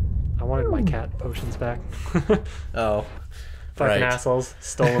 Oh. I wanted my cat potions back. Oh. Fucking Right. assholes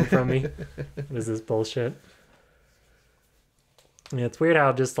stole them from me. What is this bullshit? Yeah, it's weird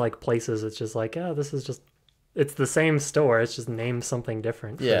how just like places, it's just like, oh, this is just, it's the same store, it's just named something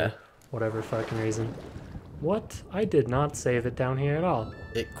different. Yeah. For whatever fucking reason. What? I did not save it down here at all.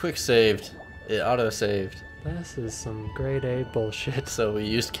 It quick saved. It auto saved. This is some grade A bullshit. So we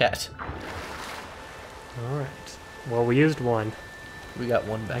used cat. Alright. Well, we used one. We got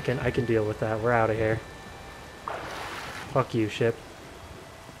one back. I can deal with that. We're out of here. Fuck you, ship.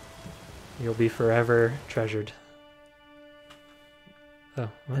 You'll be forever treasured. Oh,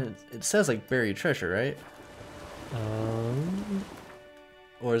 what? And it says like buried treasure, right?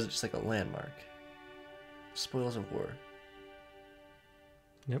 Or is it just like a landmark? Spoils of war.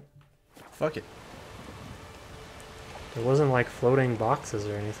 Yep. Fuck it. There wasn't like floating boxes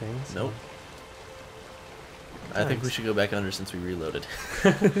or anything. So. Nope. I think we Thanks. should go back under since we reloaded.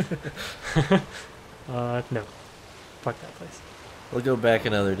 No. Fuck that place. We'll go back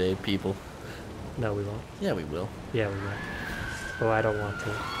another day, people. No, we won't. Yeah, we will. Yeah, we will. Oh, I don't want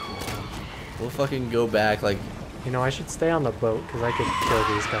to. We'll fucking go back like You know, I should stay on the boat because I could kill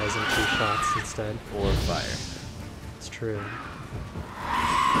these guys in 2 shots instead. or fire. It's true.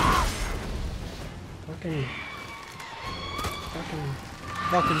 Fucking.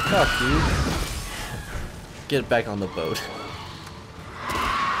 fucking fuck, dude. Get back on the boat.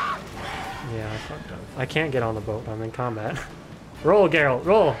 Yeah, I fucked up. I can't get on the boat. I'm in combat. Roll, Geralt,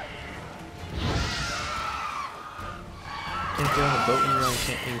 roll! Can't get on the boat when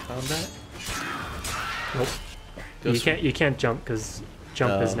you're in combat? Nope. You can't jump because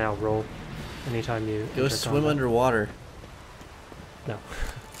jump is now roll. Anytime you Go enter swim combat. underwater. No.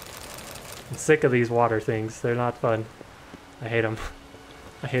 I'm sick of these water things. They're not fun. I hate them.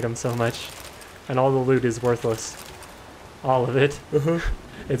 I hate them so much. And all the loot is worthless. All of it.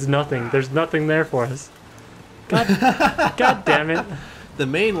 It's nothing. There's nothing there for us. God, God damn it. The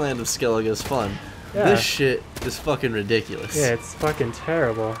mainland of Skellige is fun. Yeah. This shit is fucking ridiculous. Yeah, it's fucking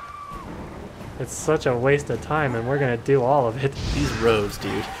terrible. It's such a waste of time, and we're gonna do all of it. These roads,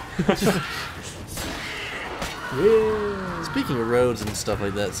 dude. Yeah. Speaking of roads and stuff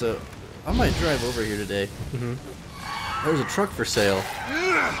like that, so I might drive over here today. There's a truck for sale,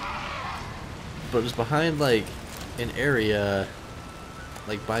 but it's behind like an area,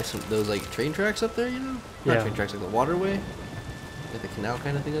 like by some those like train tracks up there, you know? Not Yeah. train tracks, like the waterway, like the canal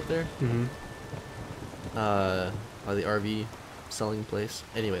kind of thing up there. By the RV selling place.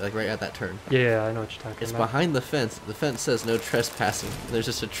 Anyway, like right at that turn. Yeah, I know what you're talking It's about. behind the fence. The fence says no trespassing. There's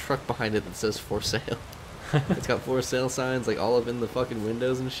just a truck behind it that says for sale. It's got for sale signs like all up in the fucking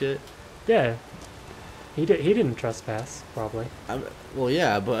windows and shit. Yeah. He didn't trespass, probably. Well,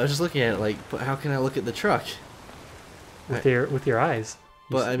 yeah, but I was just looking at it like, but how can I look at the truck? With your eyes.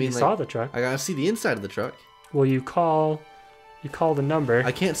 But I mean, you like, saw the truck. I gotta see the inside of the truck. Well, you call the number.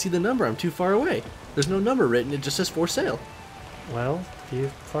 I can't see the number. I'm too far away. There's no number written. It just says for sale. Well, you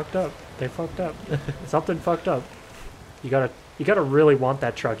fucked up. They fucked up. Something fucked up. You gotta really want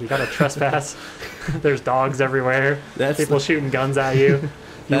that truck. You gotta trespass. There's dogs everywhere. People shooting guns at you.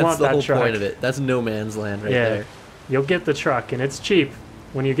 You That's want the that whole truck. point of it. That's no man's land right there. You'll get the truck, and it's cheap.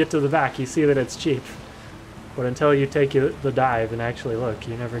 When you get to the back, you see that it's cheap. But until you take the dive and actually look,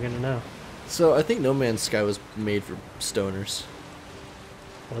 you're never gonna know. So I think No Man's Sky was made for stoners.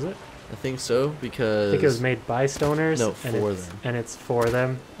 Was it? I think so because I think it was made by stoners. No, and for it's, them. And it's for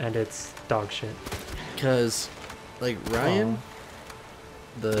them, and it's dog shit. Because, like Ryan,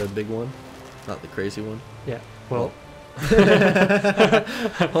 the big one, not the crazy one. Yeah. Well.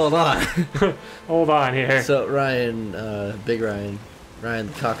 Hold on. Hold on here. So Ryan, big Ryan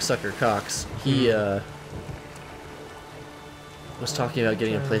the cocksucker Cox, he was talking about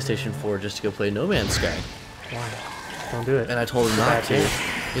getting a PlayStation 4 just to go play No Man's Sky. Why? Don't do it. And I told him not Bad to. game.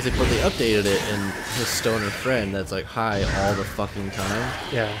 He's like, but they updated it, and his stoner friend that's like high all the fucking time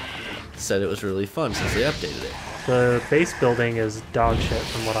Yeah. said it was really fun since they updated it. The base building is dog shit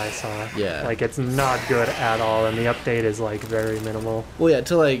from what I saw. Yeah. Like, it's not good at all, and the update is, like, very minimal. Well, yeah,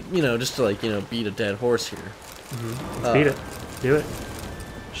 to like, just to like, beat a dead horse here. Let's beat it. Do it.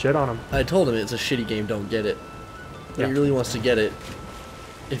 Shit on him. I told him it's a shitty game, don't get it. But he really wants to get it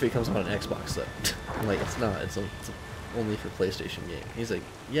if it comes on an Xbox, though. I'm like, it's not. It's only for PlayStation game. He's like,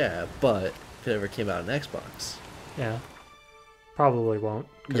 yeah, but if it ever came out on Xbox. Yeah. Probably won't,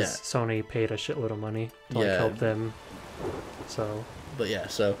 because Yeah. Sony paid a shitload of money to like, help them. So. But yeah,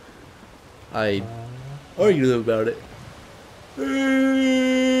 so I argued with him about it.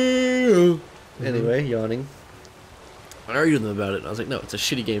 Anyway, yawning. I argued with him about it, and I was like, no, it's a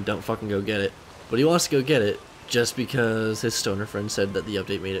shitty game, don't fucking go get it. But he wants to go get it just because his stoner friend said that the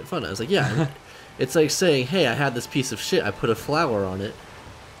update made it fun. I was like, yeah. It's like saying, hey, I had this piece of shit, I put a flower on it.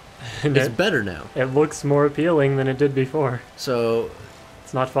 And It's better now. It looks more appealing than it did before. So,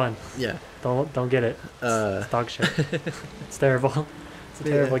 It's not fun. yeah. Don't get it. It's dog shit. It's terrible. It's a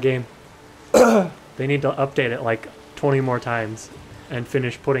terrible game. They need to update it like 20 more times and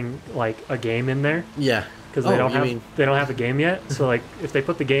finish putting like a game in there, Yeah. because they don't have a game yet. So like if they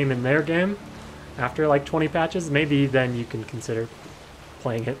put the game in their game after like 20 patches, maybe then you can consider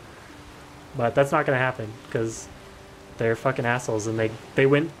playing it. But that's not gonna happen because they're fucking assholes, and they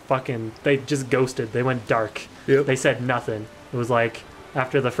just ghosted. They went dark. Yep. They said nothing. It was like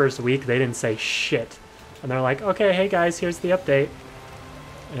after the first week they didn't say shit, and they're like, okay, hey guys, here's the update,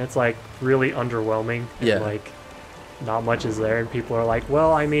 and it's like really underwhelming. And, Yeah. like not much is there, and people are like,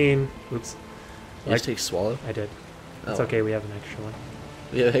 well, I mean, oops. You just take Swallow? I did. It's Oh. okay. We have an extra one.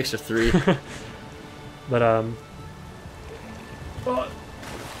 We have an extra 3. But I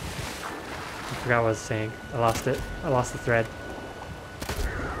forgot what I was saying. I lost it. I lost the thread.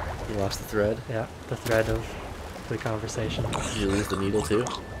 You lost the thread? Yeah, the thread of the conversation. Did you lose the needle too?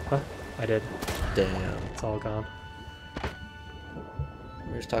 Huh? I did. Damn. It's all gone.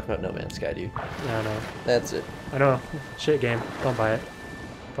 We're just talking about No Man's Sky, dude. Yeah, I know. That's it. I know. Shit game. Don't buy it.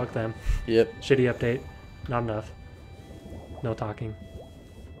 Fuck them. Yep. Shitty update. Not enough. No talking.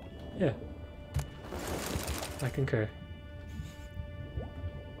 Yeah. I concur.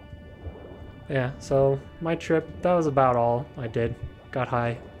 Yeah, so my trip, that was about all I did. Got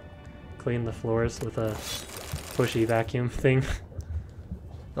high, cleaned the floors with a pushy vacuum thing.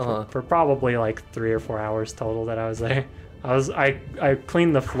 For probably like 3 or 4 hours total that I was there. I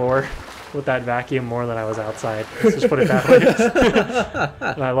cleaned the floor with that vacuum more than I was outside. Let's just put it that way.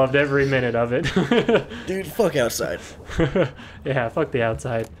 And I loved every minute of it. Dude, fuck outside. Yeah, fuck the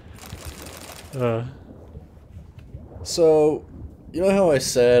outside. So, you know how I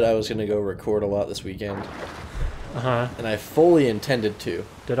said I was gonna go record a lot this weekend? Uh-huh. And I fully intended to.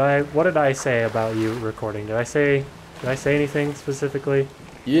 What did I say about you recording? Did I say anything specifically?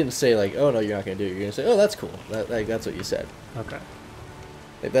 You didn't say like, oh no, you're not gonna do it. You're gonna say, oh, that's cool. That's what you said. Okay.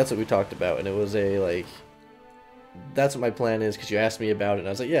 Like, that's what we talked about, and it was that's what my plan is, because you asked me about it, and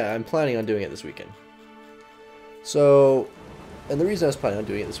I was like, yeah, I'm planning on doing it this weekend. So, and the reason I was planning on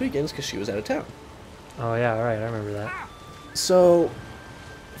doing it this weekend is because she was out of town. Oh yeah, alright, I remember that. So,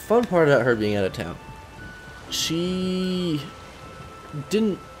 fun part about her being out of town, she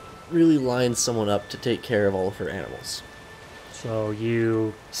didn't really line someone up to take care of all of her animals. So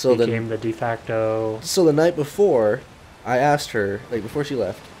you became the de facto... So the night before, I asked her, like, before she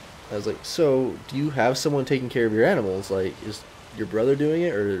left, I was like, so, do you have someone taking care of your animals? Like, is your brother doing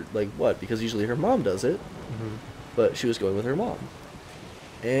it, or, like, what? Because usually her mom does it, but she was going with her mom.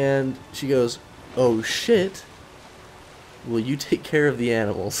 And she goes, oh, shit, will you take care of the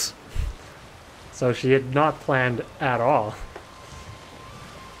animals? So she had not planned at all.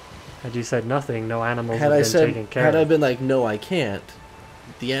 Had you said nothing, no animals would have been taken care of. Had I been like, no, I can't,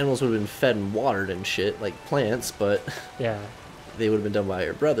 the animals would have been fed and watered and shit, like plants, but yeah, they would have been done by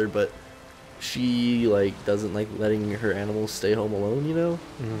her brother, but she, like, doesn't like letting her animals stay home alone, you know?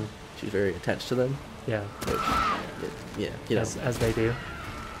 She's very attached to them. Yeah. Which, yeah, you know. As they do.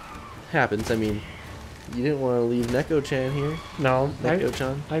 Happens, I mean, you didn't want to leave Neko-chan here. No,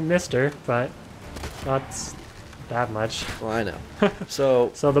 Neko-chan. I missed her, but not that much. Well, I know.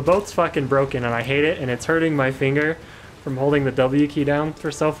 So the boat's fucking broken and I hate it, and it's hurting my finger from holding the W key down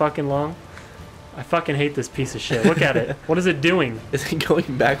for so fucking long. I fucking hate this piece of shit. Look at it. What is it doing? Is it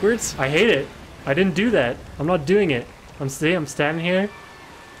going backwards? I hate it. I didn't do that. I'm not doing it. I'm standing here.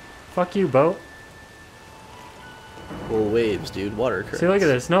 Fuck you, boat. Well, waves, dude. Water currents. See, look at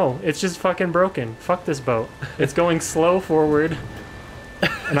this. No, it's just fucking broken. Fuck this boat. It's going slow forward.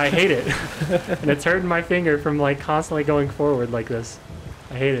 And I hate it. And it's hurting my finger from, like, constantly going forward like this.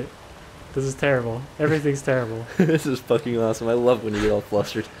 I hate it. This is terrible. Everything's terrible. This is fucking awesome. I love when you get all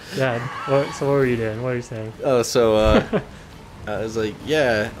flustered. Dad, so what were you doing? What are you saying? Oh, so, I was like,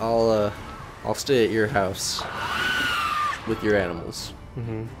 yeah, I'll stay at your house with your animals.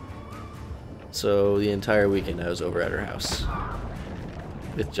 So the entire weekend I was over at her house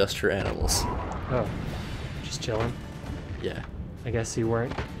with just her animals. Oh, just chilling? Yeah. I guess you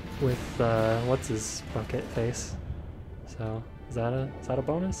weren't with, what's his bucket face? So, is that a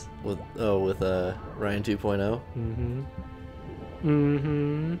bonus? With Ryan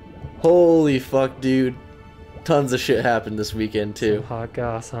 2.0? Holy fuck, dude. Tons of shit happened this weekend, too. Some hot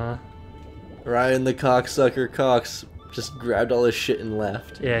goss, huh? Ryan the cocksucker Cox just grabbed all his shit and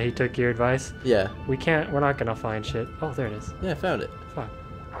left. Yeah, he took your advice? Yeah. We're not gonna find shit. Oh, there it is. Yeah, I found it. Fuck.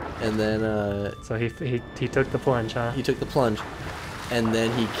 And then, so he took the plunge, huh? He took the plunge. And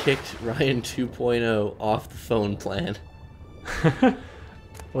then he kicked Ryan 2.0 off the phone plan.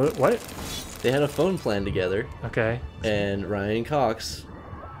 What? They had a phone plan together. Okay. And Ryan Cox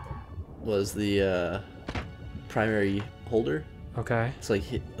was the primary holder. Okay. It's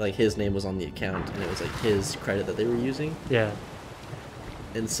like his name was on the account, and it was like his credit that they were using. Yeah.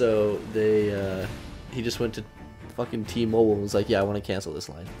 And so he just went to fucking T-Mobile and was like, yeah, I want to cancel this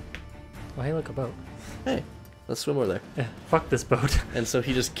line. Oh, hey, look, a boat. Hey, let's swim over there. Yeah, fuck this boat. And so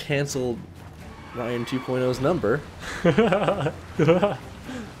he just canceled Ryan 2.0's number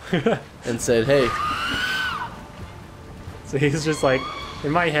and said, hey. So he's just like,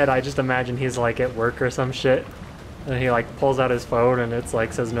 in my head, I just imagine he's like at work or some shit. And he like pulls out his phone and it's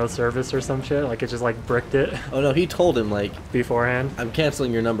like says no service or some shit. Like it just like bricked it. Oh no, he told him like beforehand. I'm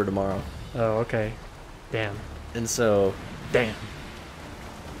canceling your number tomorrow. Oh, okay. Damn. And so. Damn.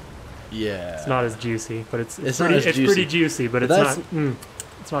 Yeah. It's not as juicy, but it's pretty, not as juicy. Pretty juicy, but it's not.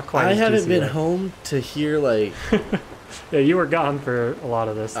 It's not quite. I as juicy. I haven't been home to hear like. Yeah, you were gone for a lot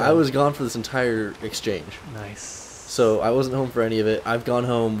of this. I was gone for this entire exchange. Nice. So I wasn't home for any of it. I've gone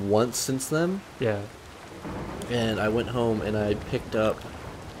home once since then. Yeah. And I went home and I picked up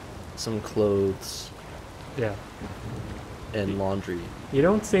some clothes. Yeah. And laundry. It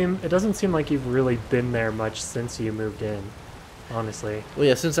doesn't seem like you've really been there much since you moved in. honestly. Well,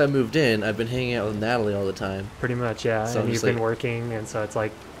 yeah, since I moved in, I've been hanging out with Natalie all the time. Pretty much, yeah. So and I'm you've just been like- working, and so it's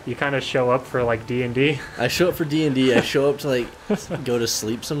like you kind of show up for like D&D. I show up for D&D, I show up to, like, go to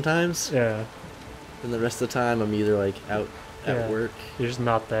sleep sometimes. Yeah. And the rest of the time, I'm either, like, out at Yeah. work. You're just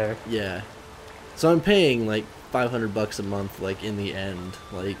not there. Yeah. So I'm paying, like, $500 a month, like, in the end.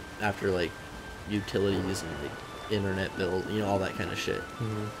 Like, after, like, utilities and, like, internet bill, you know, all that kind of shit.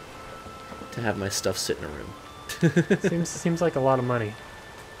 Mhm. To have my stuff sit in a room. Seems like a lot of money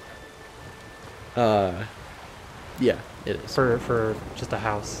Yeah, it is. for just a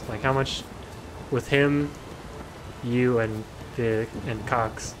house. Like how much with him, you and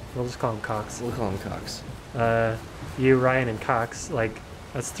Cox. We'll just call him Cox. We'll call him Cox. You, Ryan, and Cox. Like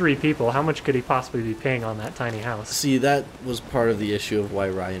that's 3 people. How much could he possibly be paying on that tiny house? See, that was part of the issue of why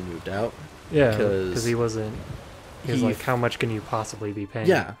Ryan moved out. Yeah, 'cause because he wasn't. He was he- like, how much can you possibly be paying?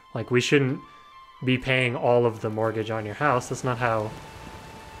 Yeah. Like we shouldn't be paying all of the mortgage on your house. That's not how.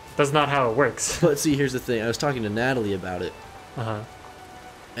 That's not how it works. But see, here's the thing. I was talking to Natalie about it, Uh-huh.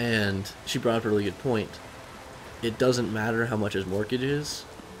 and she brought up a really good point. It doesn't matter how much his mortgage is.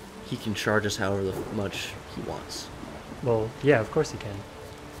 He can charge us however much he wants. Well, yeah, of course he can.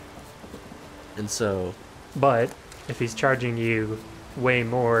 And so, But if he's charging you way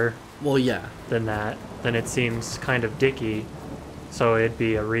more well, yeah. than that, then it seems kind of dicky. So it'd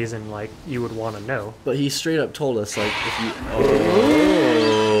be a reason like you would want to know. But he straight up told us, like, if you...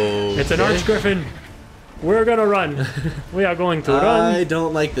 Oh, It's an arch griffin. We're gonna run. We are going to I run.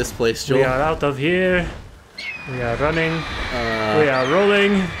 don't like this place, Joel. We are out of here. We are running. We are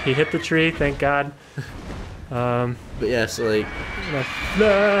rolling. He hit the tree, thank God. But yeah, so, like...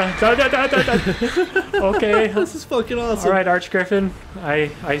 Okay. This is fucking awesome. All right, Arch Griffin.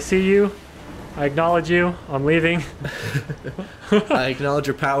 I see you. I acknowledge you. I'm leaving. I acknowledge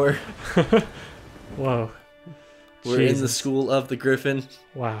your power. Whoa. We're in the Jesus. school of the Griffin.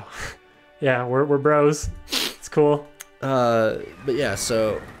 Wow. Yeah, we're bros. It's cool. But yeah,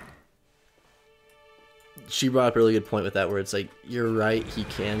 so she brought up a really good point with that, where it's like, you're right, he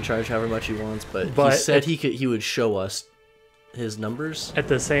can charge however much he wants, but he said he would show us his numbers, At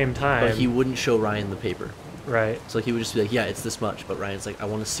the same time, but he wouldn't show Ryan the paper. right? So he would just be like, yeah, it's this much, but Ryan's like, I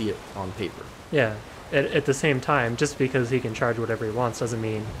want to see it on paper. Yeah. At the same time, just because he can charge whatever he wants doesn't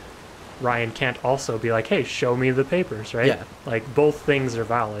mean Ryan can't also be like, hey, show me the papers, right? Yeah. Like both things are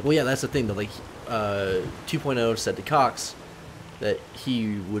valid. Well, yeah, that's the thing though. Like, 2.0 said to Cox that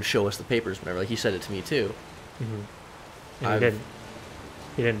he would show us the papers. Remember, like he said it to me too. And he I've- didn't.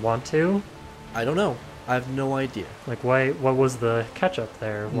 He didn't want to. I don't know. I have no idea. Like, why? What was the catch up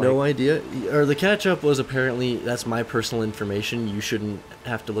there? Like, No idea. Or the catch up was apparently, that's my personal information. You shouldn't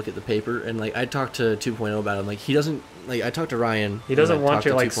have to look at the paper. And like I talked to 2.0 about it. I'm like, he doesn't, like I talked to Ryan. He doesn't and I want talked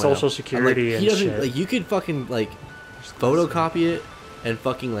your to like 2.0. social I'm like, security and he doesn't, shit. like you could fucking like photocopy it and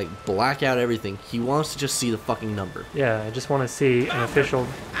fucking like black out everything. He wants to just see the fucking number. Yeah, I just want to see an official.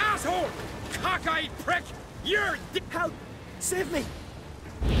 Asshole! Cockeyed prick! You're Help! Save me!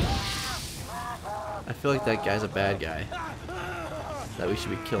 I feel like that guy's a bad guy. That we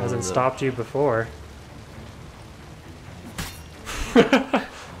should be killing. Hasn't the- stopped you before.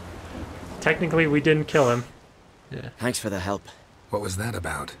 Technically, we didn't kill him. Yeah. Thanks for the help. What was that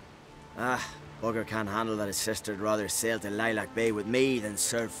about? Ah, bugger can't handle that his sister'd rather sail to Lilac Bay with me than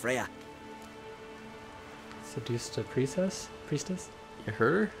serve Freya. Seduced a priestess? Priestess? You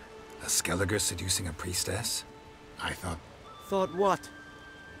heard her? A Skelliger seducing a priestess? I thought... Thought what?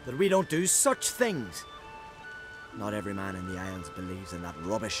 That we don't do such things? Not every man in the Isles believes in that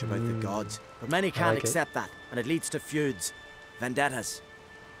rubbish about the gods, but many can't like it. accept that, and it leads to feuds, vendettas.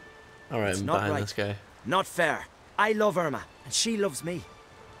 Alright, It's I'm not behind right. this guy. Not fair. I love Irma, and she loves me.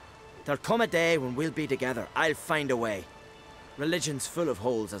 There'll come a day when we'll be together. I'll find a way. Religion's full of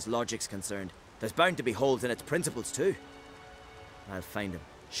holes as logic's concerned. There's bound to be holes in its principles too. I'll find them,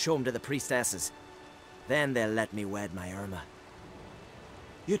 show them to the priestesses. Then they'll let me wed my Irma.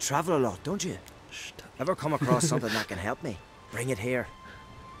 You travel a lot, don't you? Ever come across something that can help me? Bring it here.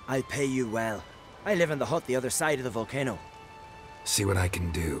 I'll pay you well. I live in the hut the other side of the volcano. See what I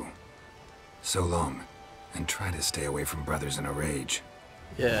can do. So long. And try to stay away from brothers in a rage.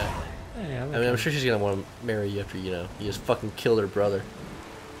 Yeah. Yeah, I mean, I'm sure she's gonna want to marry you after, you know, you just fucking killed her brother.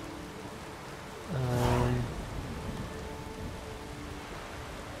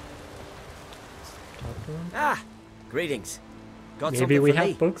 talk to him. Ah! Greetings. Got Maybe something we for have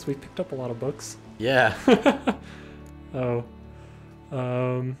me? books. We picked up a lot of books. Yeah. Oh.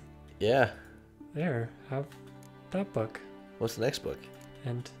 Yeah. There. Have that book. What's the next book?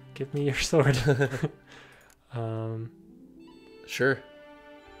 And give me your sword. Sure.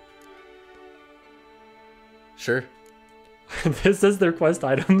 Sure. This is their quest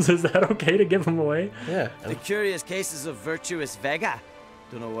items. Is that okay to give them away? Yeah. The Curious Cases of Virtuous Vega.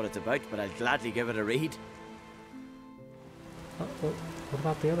 Don't know what it's about, but I'll gladly give it a read. What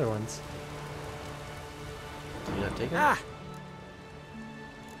about the other ones? Do you not take it? Ah!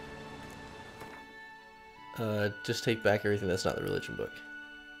 Just take back everything that's not the religion book.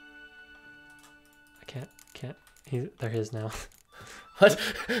 I can't. They're his now. What?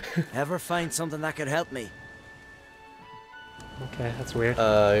 Ever find something that could help me? Okay, that's weird.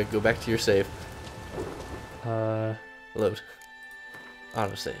 Go back to your save. Load.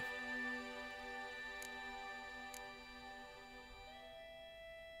 Auto save.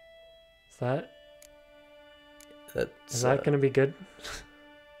 Is that gonna be good?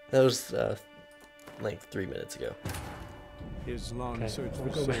 That was like 3 minutes ago. His long Okay, search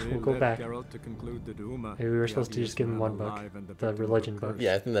we'll for go back- Cyril we'll go led back. Geralt to conclude that Uma, Maybe we were the supposed to just ugliest give him man one book, alive and the victim of a religion book. curse,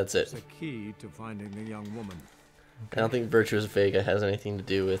 Yeah, I think that's it. is the key to finding the young woman. I don't think Virtuous Vega has anything to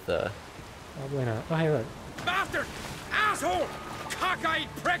do with Probably not. Oh, hey, look. Bastard! Asshole! Cockeyed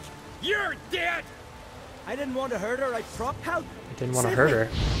prick! You're dead! I didn't want to hurt her, I help! I didn't want to hurt her.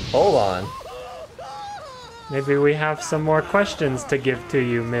 Hold on. Maybe we have some more questions to give to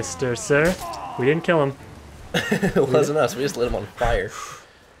you, Mr. Sir. We didn't kill him. It wasn't us. We just lit him on fire.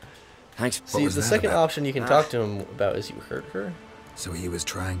 Thanks. See, was the that second about? option you can talk to him about is you hurt her. So he was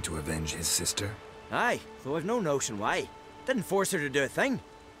trying to avenge his sister? Aye, though I've no notion why. Didn't force her to do a thing.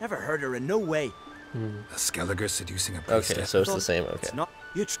 Never hurt her in no way. A Skelliger seducing a priestess? Okay, so it's the same. Okay. It's not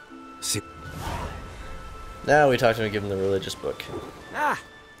you. See, Now we talk to him and give him the religious book. Ah!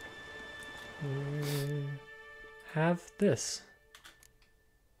 Have this.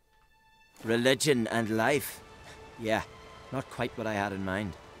 Religion and life. Yeah, not quite what I had in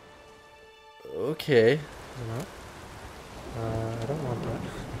mind. Okay. You know? I don't want that.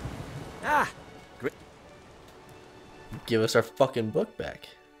 Ah! Give us our fucking book back.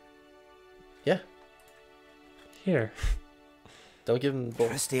 Yeah. Here. Don't give him both.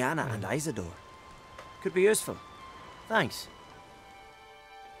 Christiana and Isidore. Could be useful. Thanks.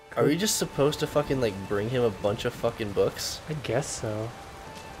 Are we just supposed to fucking like bring him a bunch of fucking books? I guess so.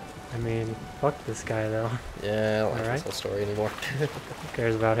 I mean, fuck this guy though. Yeah, I don't like this Alright. whole story anymore. Who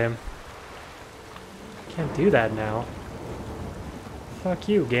cares about him? Can't do that now. Fuck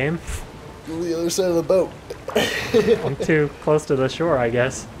you, game. Go to the other side of the boat. I'm too close to the shore, I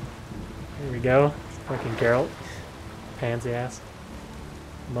guess. Here we go. It's fucking Geralt. Pansy ass.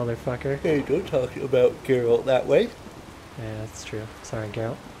 Motherfucker. Hey, don't talk about Geralt that way. Yeah, that's true. Sorry,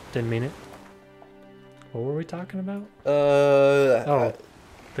 Geralt. Didn't mean it. What were we talking about? Oh,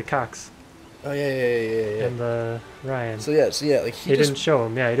 The Cox yeah. and the Ryan. So yeah, like he didn't show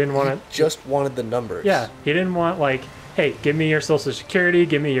him. Yeah, he didn't want he to. just wanted the numbers. Yeah, he didn't want like, hey, give me your social security,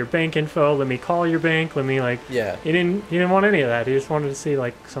 give me your bank info, let me call your bank, let me like. Yeah. He didn't want any of that. He just wanted to see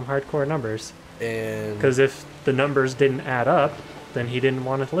like some hardcore numbers. And Because if the numbers didn't add up, then he didn't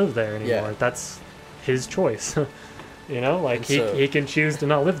want to live there anymore. Yeah. That's his choice. You know, like And he can choose to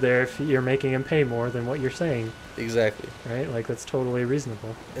not live there if you're making him pay more than what you're saying, exactly. right? Like that's totally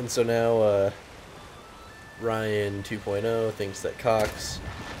reasonable. And so now Ryan 2.0 thinks that Cox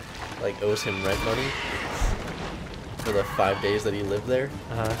like owes him rent money for the 5 days that he lived there,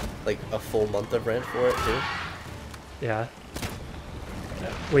 like a full month of rent for it too. Yeah.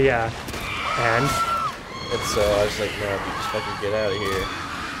 Well, yeah. And so I was like, no, you just fucking get out of here.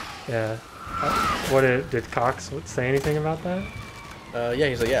 yeah. Did Cox say anything about that? Yeah,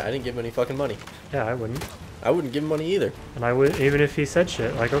 he's like, yeah, I didn't give him any fucking money. Yeah, I wouldn't. I wouldn't give him money either. And I would, even if he said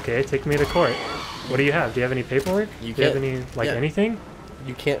shit like, okay, take me to court. What do you have? Do you have any paperwork? You Do you have can't- any like yeah. anything?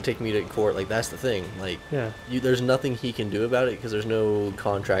 You can't take me to court. Like that's the thing. Like Yeah. there's nothing he can do about it because there's no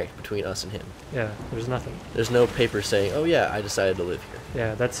contract between us and him. Yeah. There's nothing. There's no paper saying, oh yeah, I decided to live here.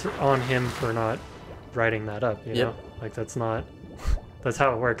 Yeah, that's on him for not writing that up. You Yep. know, like that's not. That's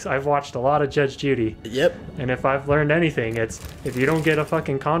how it works. I've watched a lot of Judge Judy, Yep. and if I've learned anything, it's if you don't get a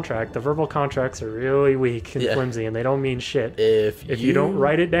fucking contract, the verbal contracts are really weak and Yeah. flimsy, and they don't mean shit. If you don't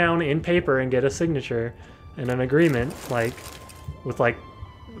write it down in paper and get a signature and an agreement, like with like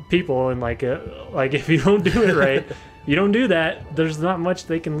people and like if you don't do it right, you don't do that. There's not much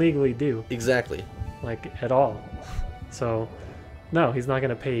they can legally do, Exactly. like at all. So, no, he's not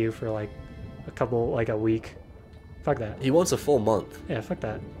gonna pay you for like a week. Fuck that. He wants a full month. Yeah, fuck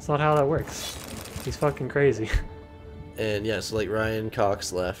that. It's not how that works. He's fucking crazy. And yeah, so like Ryan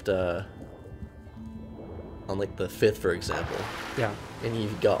Cox left on like the 5th, for example, Yeah, and he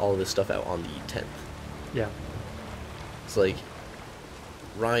got all of his stuff out on the 10th. yeah, It's like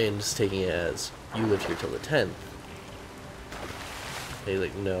Ryan's taking it as you lived here till the 10th. And he's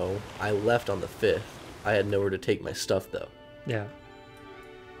like, no, I left on the 5th. I had nowhere to take my stuff though. Yeah.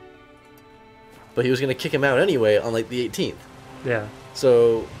 But he was gonna kick him out anyway on like the 18th. Yeah.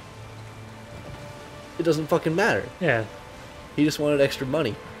 So it doesn't fucking matter. Yeah. He just wanted extra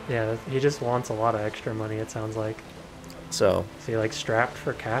money. Yeah. He just wants a lot of extra money, it sounds like. So Is he like strapped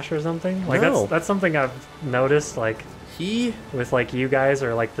for cash or something? Like No. that's something I've noticed, like he with like you guys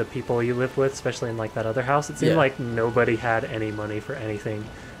or like the people you lived with, especially in like that other house. It seemed Yeah. like nobody had any money for anything,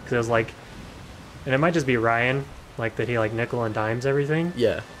 because it was like, and it might just be Ryan, like that he like nickel and dimes everything.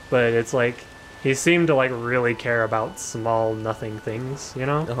 yeah. But it's like he seemed to like really care about small nothing things, you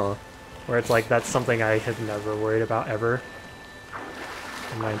know? Uh-huh. Where it's like that's something I had never worried about ever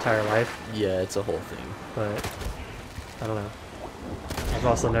in my entire life. Yeah, it's a whole thing. But I don't know. I've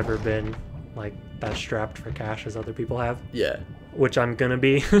also never been like that strapped for cash as other people have, Yeah. which I'm gonna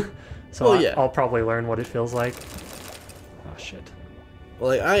be. So Well, yeah. I'll probably learn what it feels like. Oh shit.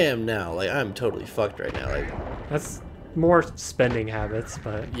 Well, like I am now. Like I'm totally fucked right now. Like That's more spending habits,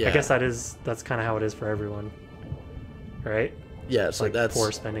 but I Yeah. guess that's kind of how it is for everyone, right? yeah, it's like that's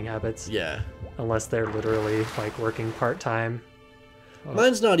poor spending habits. yeah. Unless they're literally like working part-time. Oh.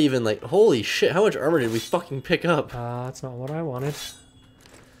 Mine's not even like holy shit. How much armor did we fucking pick up? That's not what I wanted.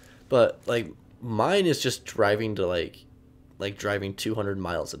 But like mine is just driving to like driving 200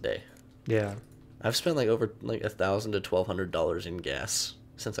 miles a day. Yeah. I've spent like over like $1,000 to $1,200 in gas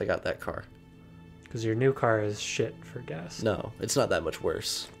since I got that car. Because your new car is shit for gas. No, it's not that much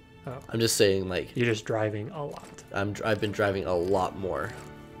worse. Oh. I'm just saying like You're just driving a lot. I've been driving a lot more.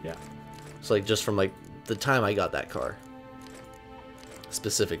 Yeah. So like just from like the time I got that car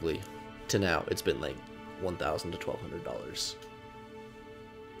specifically to now, it's been like $1,000 to $1,200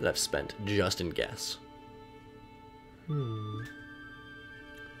 that I've spent just in gas.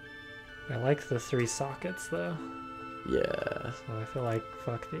 I like the 3 sockets though. Yeah. So I feel like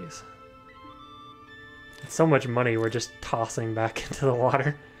fuck these. It's so much money we're just tossing back into the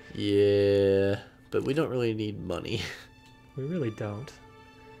water. Yeah, but we don't really need money. We really don't.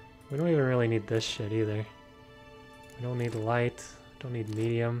 We don't even really need this shit either. We don't need light. Don't need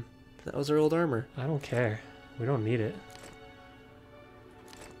medium. That was our old armor. I don't care. We don't need it.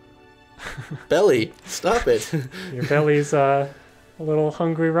 Belly, stop it. Your belly's a little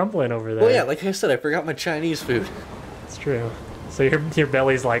hungry rumbling over there. Well, yeah, like I said, I forgot my Chinese food. It's true. So your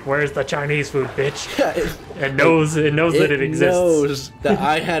belly's like, where's the Chinese food, bitch? Yeah, It knows that it exists. knows that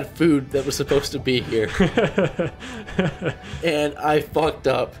I had food that was supposed to be here, and I fucked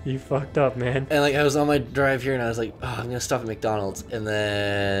up. You fucked up, man. And like I was on my drive here, and I was like, oh, I'm gonna stop at McDonald's, and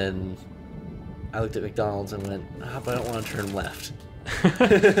then I looked at McDonald's and went, but I don't want to turn left.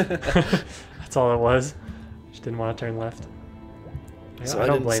 That's all it was. Just didn't want to turn left. So I I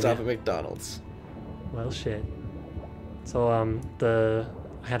don't didn't blame stop you. at McDonald's. Well, shit. So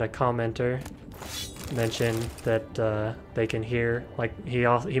I had a commenter mention that they can hear, like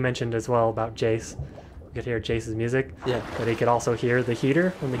he mentioned as well about Jace. You could hear Jace's music. Yeah. But he could also hear the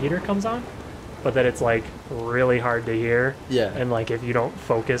heater when the heater comes on, but that it's like really hard to hear. Yeah. And like if you don't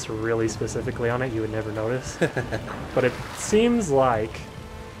focus really specifically on it, you would never notice. But it seems like,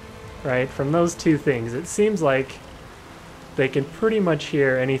 right, from those two things, it seems like they can pretty much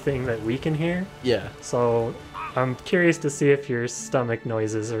hear anything that we can hear. Yeah. So I'm curious to see if your stomach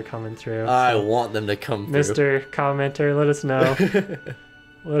noises are coming through. I So, want them to come through. Mr. Commenter, let us know.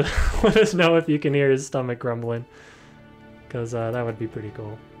 let us know if you can hear his stomach grumbling, because that would be pretty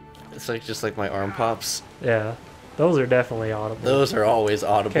cool. It's like just like my arm pops. Yeah, those are definitely audible. Those are always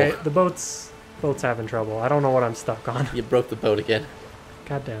audible. Okay, the boat's having trouble. I don't know what I'm stuck on. You broke the boat again.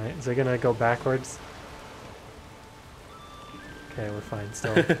 God damn it! Is it gonna go backwards? Okay, we're fine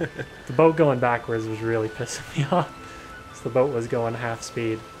still. The boat going backwards was really pissing me off. 'Cause the boat was going half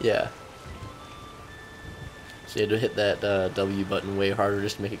speed. Yeah. So you had to hit that W button way harder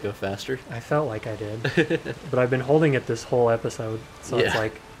just to make it go faster. I felt like I did, but I've been holding it this whole episode, so it's Yeah.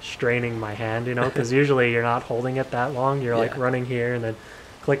 like straining my hand, you know, because usually you're not holding it that long. You're like Yeah. running here and then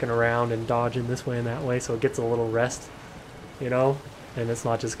clicking around and dodging this way and that way, so it gets a little rest, you know, and it's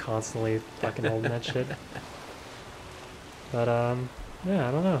not just constantly fucking holding that shit. But yeah,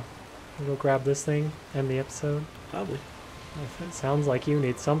 I don't know. We'll go grab this thing, end the episode. Probably. If it sounds like you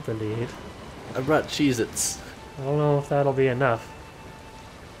need something to eat, I brought Cheez-Its. I don't know if that'll be enough.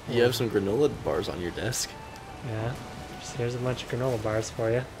 You have some granola bars on your desk. Yeah, just here's a bunch of granola bars for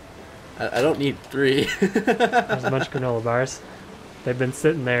you. I don't need 3. There's a bunch of granola bars. They've been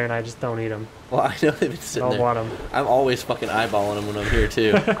sitting there and I just don't eat them. Well, I know they've been I sitting don't there. want them. I'm always fucking eyeballing them when I'm here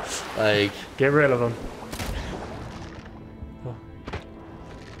too. Like, Get rid of them.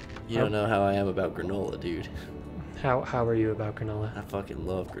 you don't know how I am about granola, dude. How are you about granola? I fucking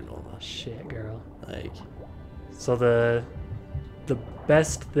love granola. Shit, girl. Like, So the the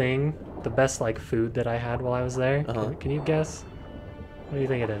best thing, the best like food that I had while I was there. Can you guess? What do you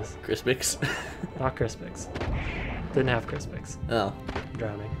think it is? Crispix. Not Crispix. Didn't have Crispix. Oh. I'm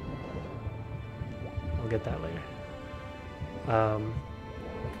drowning. I'll get that later.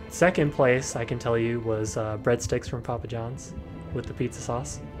 Second place, I can tell you, was breadsticks from Papa John's with the pizza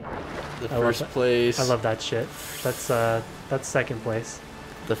sauce. The first place. I love that shit. That's second place.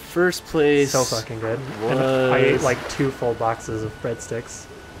 The first place. So fucking good. And I ate like 2 full boxes of breadsticks.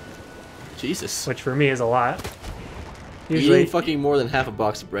 Jesus. Which for me is a lot. Usually, eating fucking more than half a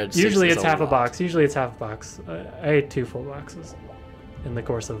box of breadsticks. Usually it's half a box. Usually it's half a box. I ate 2 full boxes in the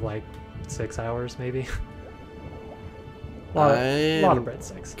course of like 6 hours, maybe. a lot of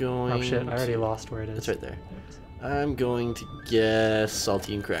breadsticks. Oh shit! I already lost where it is. It's right there. I'm going to guess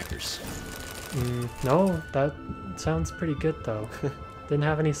saltine crackers. No, that sounds pretty good though. Didn't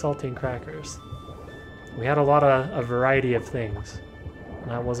have any saltine crackers. We had a variety of things,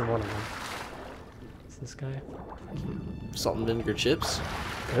 and that wasn't one of them. What's this guy? Salt and vinegar chips?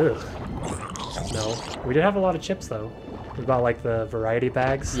 Ugh. No. We did have a lot of chips though. We bought like the variety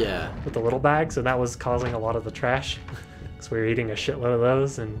bags. Yeah. With the little bags, and that was causing a lot of the trash. Because we were eating a shitload of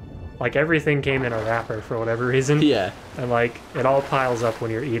those, and like everything came in a wrapper for whatever reason. Yeah. And like it all piles up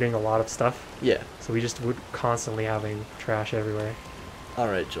when you're eating a lot of stuff. Yeah. So we just would constantly having trash everywhere.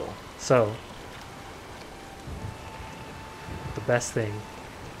 Alright, Joel. So, the best thing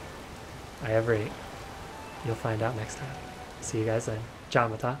I ever ate, you'll find out next time. See you guys then.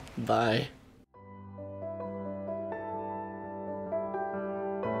 Jamata. Bye.